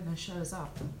Rick Joyner shows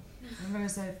up, I'm going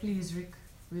to say, please Rick,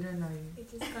 we don't know you.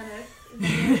 It is kind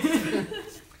of...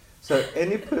 So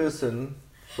any person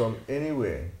from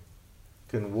anywhere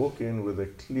can walk in with a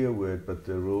clear word, but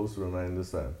the rules remain the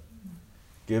same.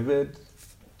 Deliver it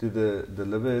to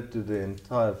the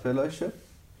entire fellowship,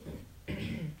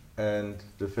 and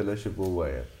the fellowship will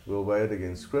weigh it. We'll weigh it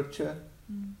against Scripture,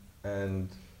 and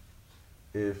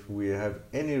if we have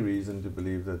any reason to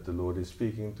believe that the Lord is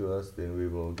speaking to us, then we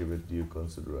will give it due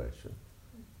consideration,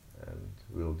 and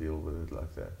we'll deal with it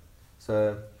like that.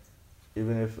 So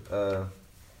even if a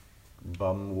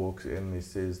bum walks in and he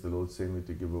says, the Lord sent me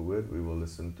to give a word, we will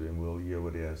listen to him, we'll hear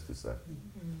what he has to say.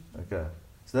 Okay,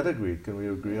 is that agreed? Can we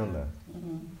agree on that?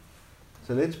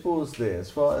 So let's pause there.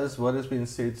 As far as what has been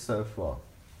said so far,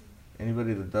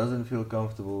 anybody that doesn't feel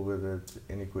comfortable with it,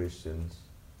 any questions?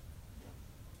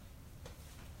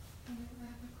 I have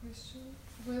a question.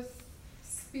 With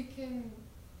speaking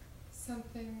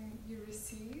something you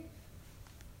receive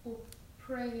or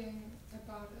praying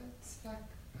about it, like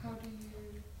how do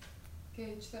you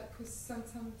gauge that? Because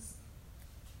sometimes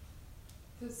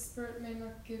the Spirit may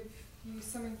not give you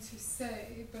something to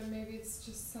say, but maybe it's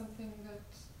just something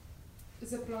that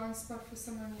is a blind spot for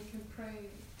someone. You can pray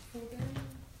for them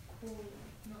or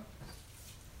not.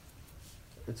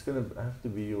 It's going to have to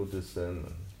be your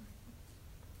discernment.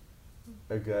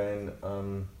 Again,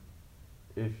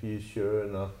 if you're sure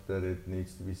enough that it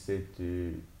needs to be said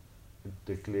to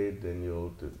declared, then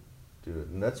you'll do it.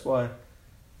 And that's why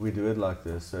we do it like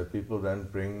this, so people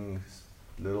don't bring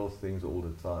little things all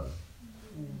the time.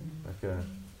 Okay.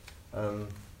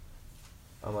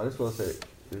 I might as well say,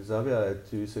 Xavier had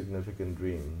 2 significant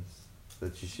dreams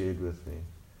that she shared with me.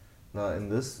 Now, in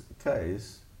this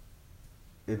case,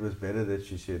 it was better that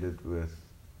she shared it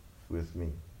with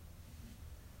me.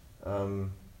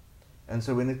 And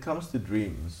so when it comes to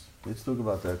dreams, let's talk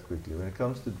about that quickly. When it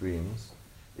comes to dreams,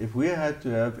 if we had to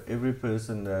have every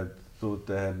person that thought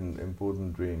they had an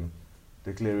important dream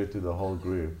declare it to the whole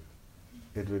group,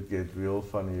 it would get real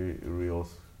funny real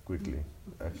quickly.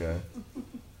 Okay?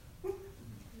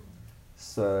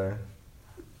 So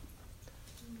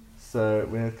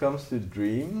when it comes to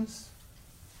dreams,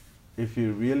 if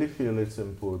you really feel it's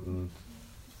important,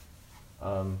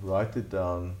 write it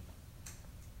down,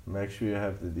 make sure you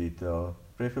have the detail,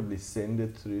 preferably send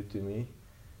it through to me,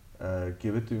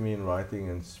 give it to me in writing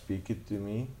and speak it to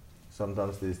me.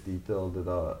 Sometimes there's detail that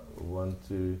I want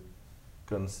to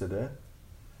consider.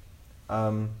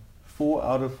 4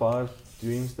 out of 5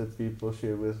 dreams that people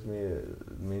share with me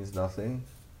means nothing,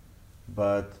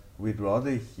 but we'd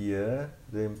rather hear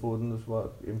the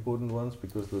important ones,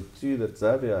 because the 2 that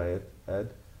Xavier had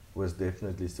was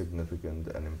definitely significant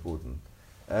and important.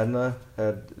 Anna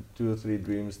had 2 or 3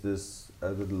 dreams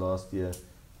over the last year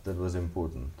that was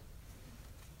important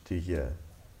to hear.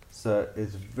 So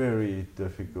it's very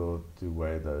difficult to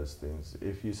weigh those things.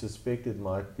 If you suspect it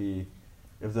might be,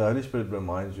 if the Holy Spirit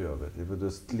reminds you of it, if it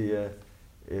was clear,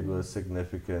 it was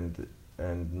significant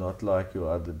and not like your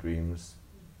other dreams.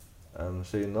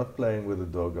 So you're not playing with a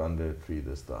dog under a tree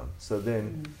this time. So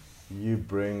then you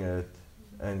bring it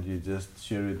and you just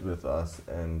share it with us,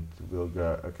 and we'll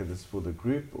go, okay, this is for the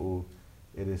group, or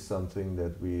it is something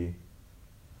that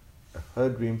her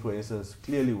dream, for instance,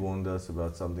 clearly warned us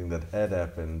about something that had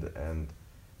happened, and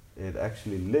it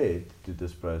actually led to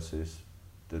this process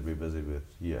that we're busy with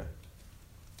here.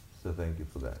 So thank you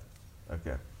for that.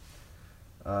 Okay.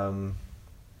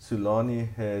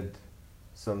 Sulani had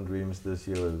some dreams this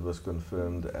year that was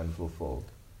confirmed and fulfilled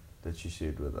that she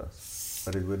shared with us,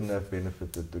 but it wouldn't have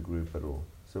benefited the group at all.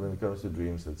 So when it comes to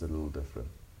dreams, it's a little different.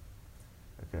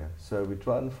 Okay, so we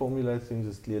try and formulate things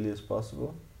as clearly as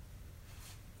possible.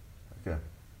 Okay,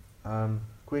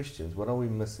 questions? What are we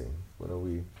missing? What are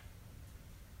we?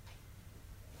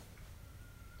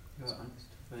 Your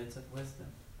words of wisdom.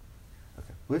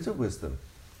 Okay, words of wisdom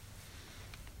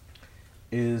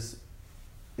is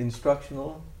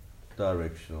instructional,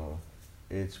 directional.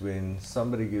 It's when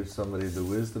somebody gives somebody the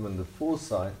wisdom and the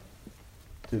foresight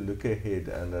to look ahead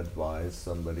and advise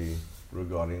somebody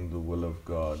regarding the will of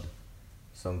God,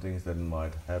 some things that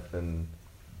might happen,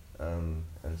 and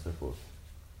so forth.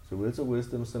 So words of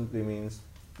wisdom simply means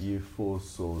you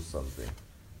foresaw something.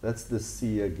 That's the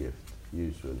seer gift,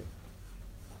 usually.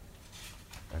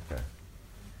 Okay.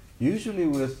 Usually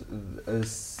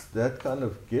with that kind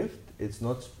of gift, it's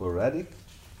not sporadic.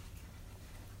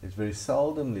 It's very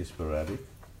seldomly sporadic.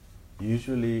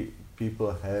 Usually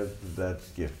people have that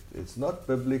gift. It's not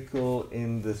biblical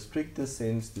in the strictest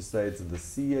sense to say it's the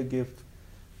seer gift,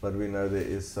 but we know there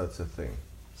is such a thing.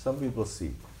 Some people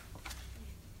see.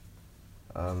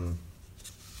 And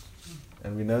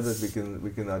we know that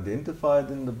we can identify it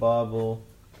in the Bible.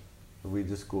 We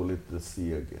just call it the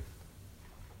seer gift.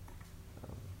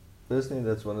 Personally,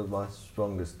 that's one of my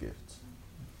strongest gifts.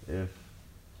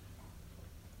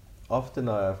 Often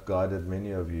I have guided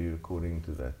many of you according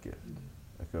to that gift.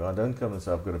 Okay, I don't come and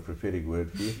say I've got a prophetic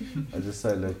word for you. I just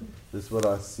say, look, this is what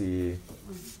I see.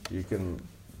 You can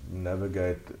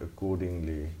navigate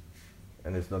accordingly,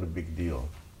 and it's not a big deal.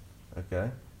 Okay?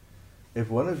 If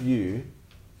one of you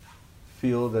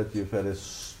feel that you've had a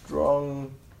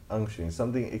strong unction,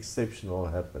 something exceptional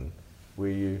happen,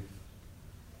 where you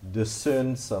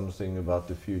discern something about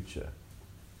the future,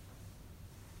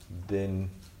 then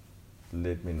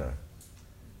let me know.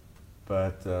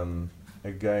 But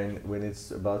again, when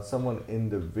it's about someone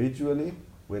individually,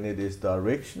 when it is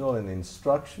directional and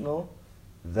instructional,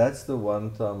 that's the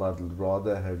one time I'd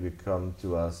rather have you come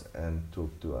to us and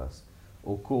talk to us,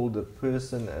 or call the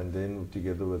person and then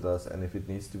together with us, and if it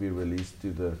needs to be released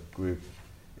to the group,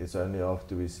 it's only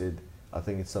after we said, I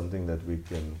think it's something that we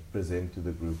can present to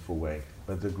the group for weighing.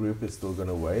 But the group is still going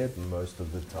to weigh it most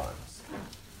of the times.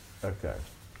 Okay.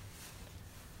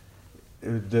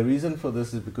 The reason for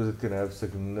this is because it can have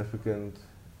significant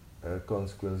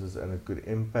consequences, and it could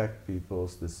impact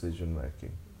people's decision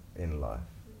making in life.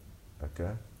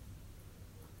 Okay?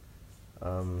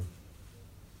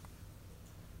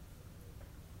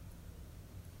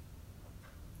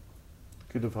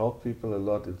 Could have helped people a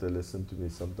lot if they listened to me.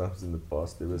 Sometimes in the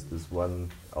past there was this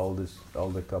one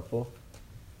older couple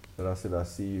that I said, I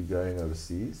see you going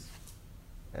overseas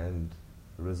and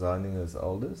resigning as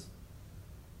elders.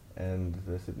 And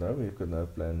they said, no, we've got no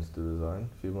plans to resign.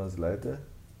 A few months later,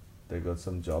 they got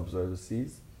some jobs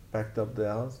overseas, packed up their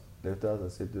house, left out. I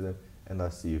said to them, and I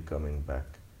see you coming back.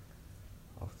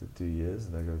 After 2 years,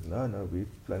 and they go, no, we're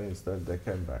planning to start. They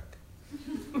came back.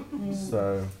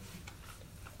 So,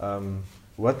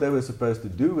 what they were supposed to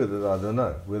do with it, I don't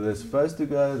know. Were they supposed to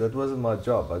go? That wasn't my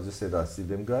job. I just said, I see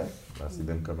them going, I see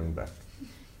them coming back.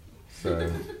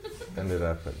 So, and it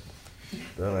happened.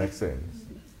 Does that make sense?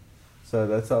 So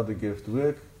that's how the gift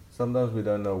works. Sometimes we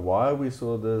don't know why we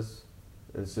saw this.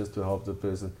 It's just to help the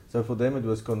person. So for them it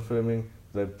was confirming.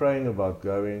 They're praying about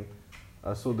going.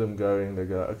 I saw them going. They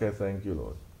go, okay, thank you,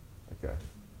 Lord. Okay.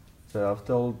 So I've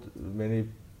told many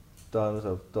times,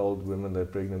 I've told women they're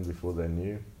pregnant before they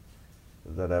knew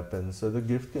that happened. So the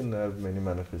gift can have many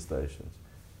manifestations.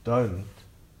 Don't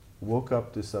walk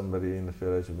up to somebody in the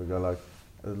fellowship and go like,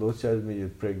 the Lord showed me you're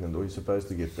pregnant, or you're supposed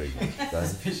to get pregnant.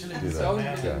 Don't do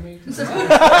that. Yeah.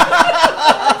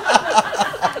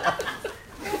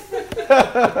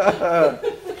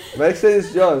 Makes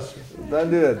sense, Josh.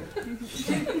 Don't do it.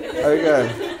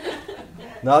 Okay.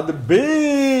 Now the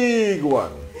big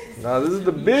one. Now this is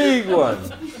the big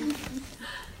one.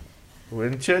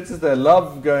 When churches, they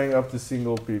love going up to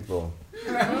single people.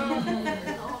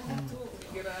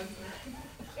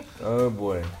 Oh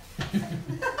boy.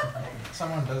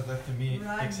 Someone does that to me,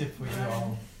 except for you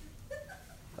all.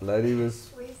 A lady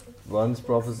was once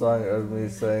prophesying over me,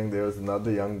 saying there was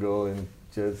another young girl in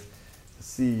church.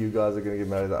 See, you guys are going to get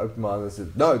married. I opened my eyes and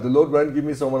said, no, the Lord won't give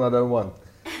me someone I don't want.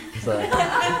 So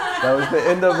that was the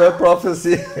end of her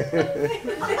prophecy.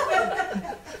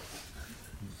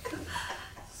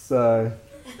 So,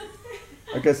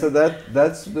 okay, so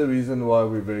that's the reason why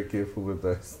we're very careful with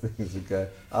those things, okay?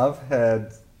 I've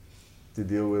had to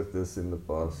deal with this in the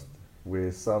past,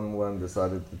 where someone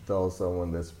decided to tell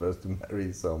someone they're supposed to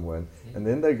marry someone, and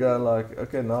then they go like,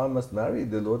 okay, now I must marry,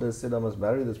 the Lord has said I must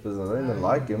marry this person, I don't even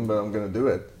like him, but I'm going to do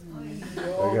it.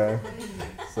 Okay,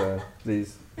 so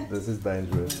please, this is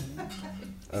dangerous.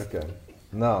 Okay,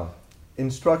 now,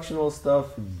 instructional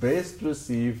stuff best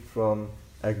received from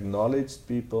acknowledged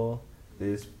people.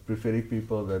 There's prophetic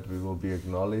people that we will be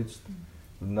acknowledged.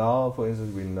 Now, for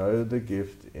instance, we know the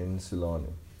gift in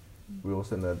Sulani. We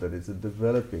also know that it's a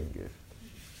developing gift,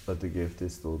 but the gift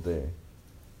is still there.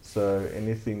 So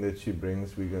anything that she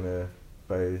brings, we're going to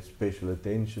pay special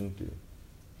attention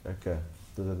to. Okay,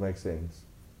 does that make sense?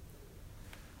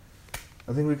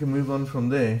 I think we can move on from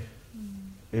there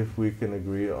if we can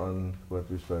agree on what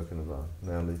we've spoken about.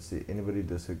 Now let's see, anybody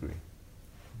disagree?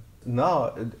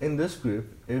 Now, in this group,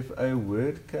 if a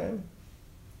word came,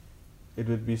 it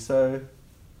would be so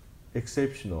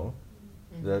exceptional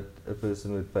that a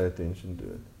person would pay attention to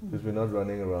it, because we're not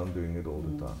running around doing it all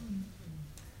the time.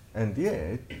 And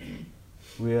yet,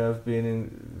 we have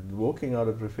been walking out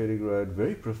a prophetic road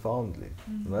very profoundly.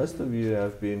 Most of you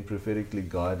have been prophetically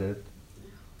guided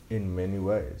in many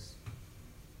ways.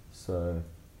 So,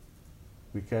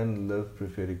 we can live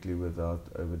prophetically without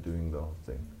overdoing the whole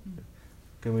thing.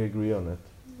 Can we agree on it?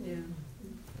 Yeah.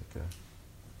 Okay.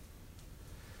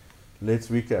 Let's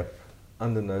recap.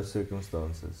 Under no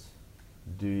circumstances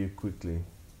do you quickly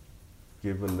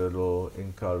give a little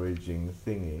encouraging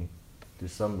thingy to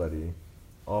somebody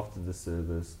after the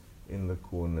service in the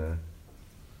corner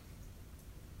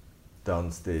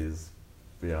downstairs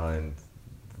behind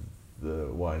the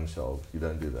wine shelf. You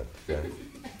don't do that, okay?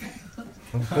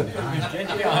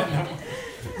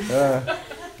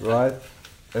 Right?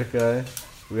 Okay.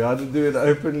 We either do it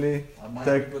openly,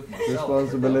 take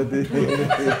responsibility.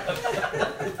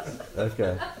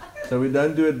 Okay. So we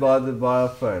don't do it by our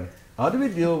phone. How do we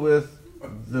deal with,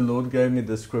 the Lord gave me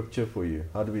the scripture for you.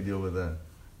 How do we deal with that?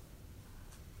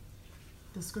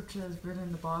 The scripture is written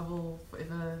in the Bible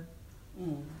forever.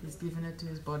 He's given it to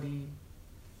his body.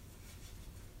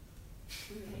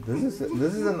 This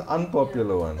is an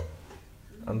unpopular one.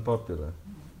 Unpopular.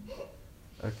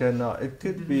 Okay, now it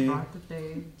could be. Write it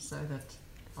there so that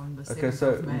on the 7th Okay, so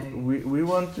of May. we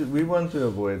want to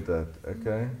avoid that.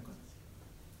 Okay,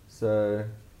 so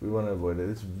we want to avoid it.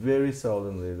 It's very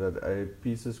seldomly that a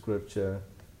piece of scripture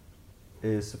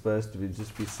is supposed to be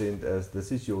just be sent as,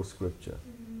 this is your scripture.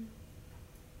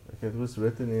 Okay, it was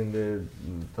written in there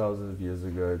thousands of years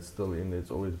ago. It's still in there.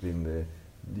 It's always been there.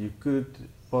 You could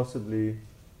possibly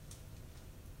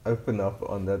open up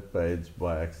on that page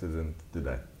by accident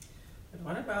today. But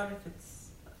what about if it's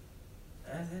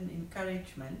as an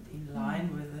encouragement in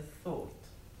line with the thought?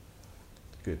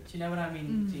 Good. Do you know what I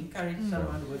mean? To encourage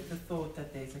someone with the thought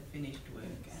that there's a finished work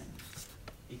and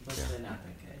it will turn out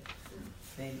okay.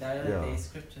 Then there are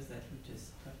scriptures that would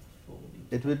just have to fall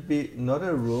into. It would be not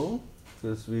a rule,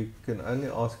 because we can only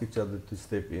ask each other to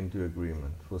step into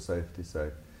agreement for safety's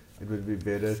sake. It would be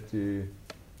better to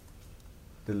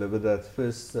deliver that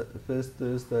first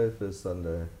Thursday, first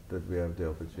Sunday that we have the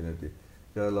opportunity.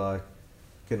 Go like,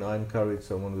 can I encourage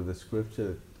someone with a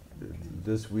scripture?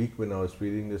 This week when I was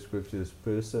reading the scripture, this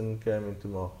person came into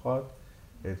my heart.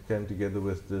 It came together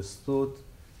with this thought,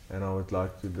 and I would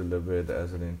like to deliver it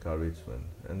as an encouragement.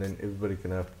 And then everybody can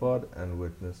have part and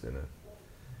witness in it.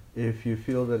 If you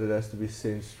feel that it has to be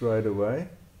sent straight away,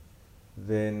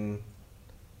 then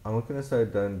I'm not going to say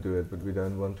don't do it, but we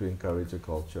don't want to encourage a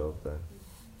culture of that.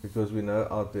 Because we know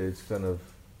out there it's kind of,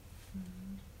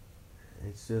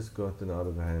 it's just gotten out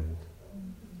of hand.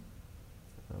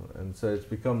 And so it's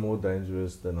become more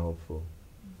dangerous than helpful.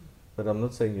 But I'm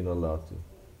not saying you're not allowed to.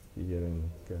 You're hearing me,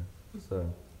 okay?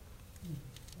 So,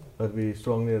 but we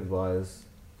strongly advise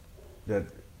that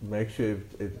make sure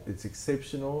it's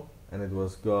exceptional and it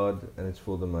was God and it's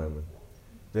for the moment.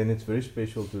 Then it's very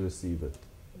special to receive it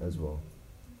as well.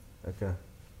 Okay?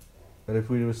 But if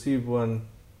we receive one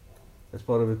as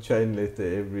part of a chain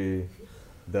letter every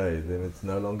day, then it's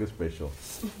no longer special.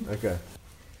 Okay.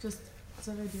 Just,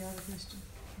 so do you have a question?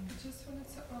 I just wanted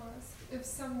to ask, if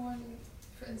someone,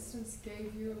 for instance,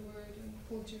 gave you a word and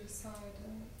pulled you aside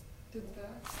and did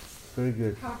that, Very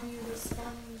good. how do you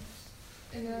respond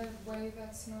in a way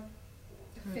that's not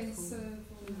offensive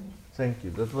or Thank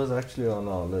you. That was actually on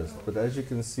our list, but as you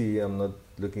can see, I'm not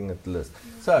looking at the list.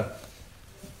 So,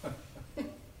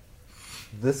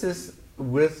 this is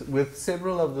with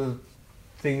several of the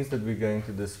things that we're going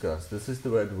to discuss. This is the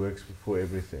way it works for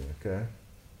everything, okay?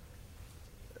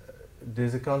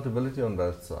 There's accountability on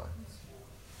both sides.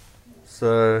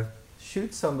 So,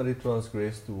 should somebody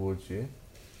transgress towards you,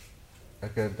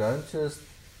 okay, don't just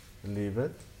leave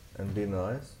it and be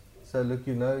nice. Say, look,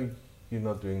 you know you're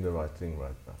not doing the right thing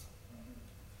right now.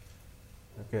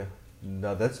 Okay,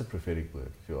 now that's a prophetic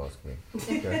word, if you ask me.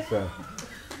 Okay, so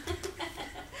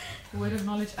A word of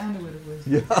knowledge and a word of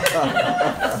wisdom.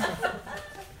 yeah.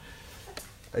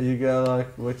 You go like,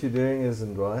 what you're doing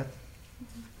isn't right.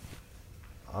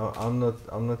 I'm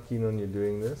not keen on you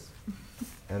doing this.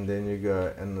 And then you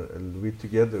go, and we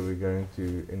together we're going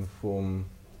to inform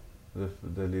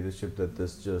the leadership that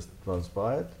this just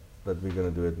transpired, but we're going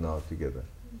to do it now together.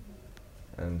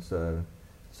 And so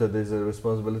there's a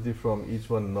responsibility from each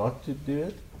one not to do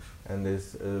it, and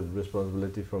there's a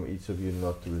responsibility from each of you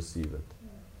not to receive it.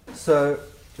 So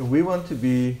we want to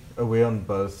be aware on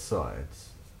both sides.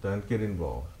 Don't get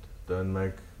involved. Don't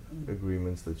make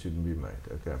agreements that shouldn't be made.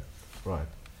 Okay, right.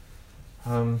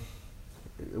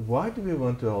 Why do we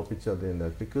want to help each other in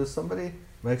that? Because somebody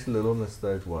makes a little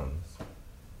mistake once,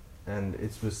 and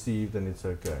it's received and it's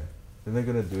okay. Then they're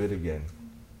going to do it again.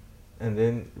 And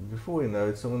then before you know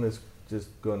it, someone has just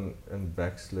gone and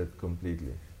backslid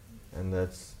completely. And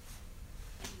that's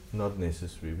not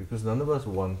necessary, because none of us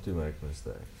want to make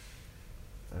mistakes.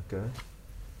 Okay?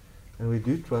 And we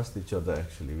do trust each other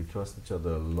actually. We trust each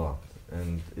other a lot.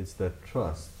 And it's that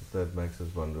trust that makes us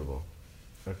vulnerable.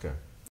 Okay.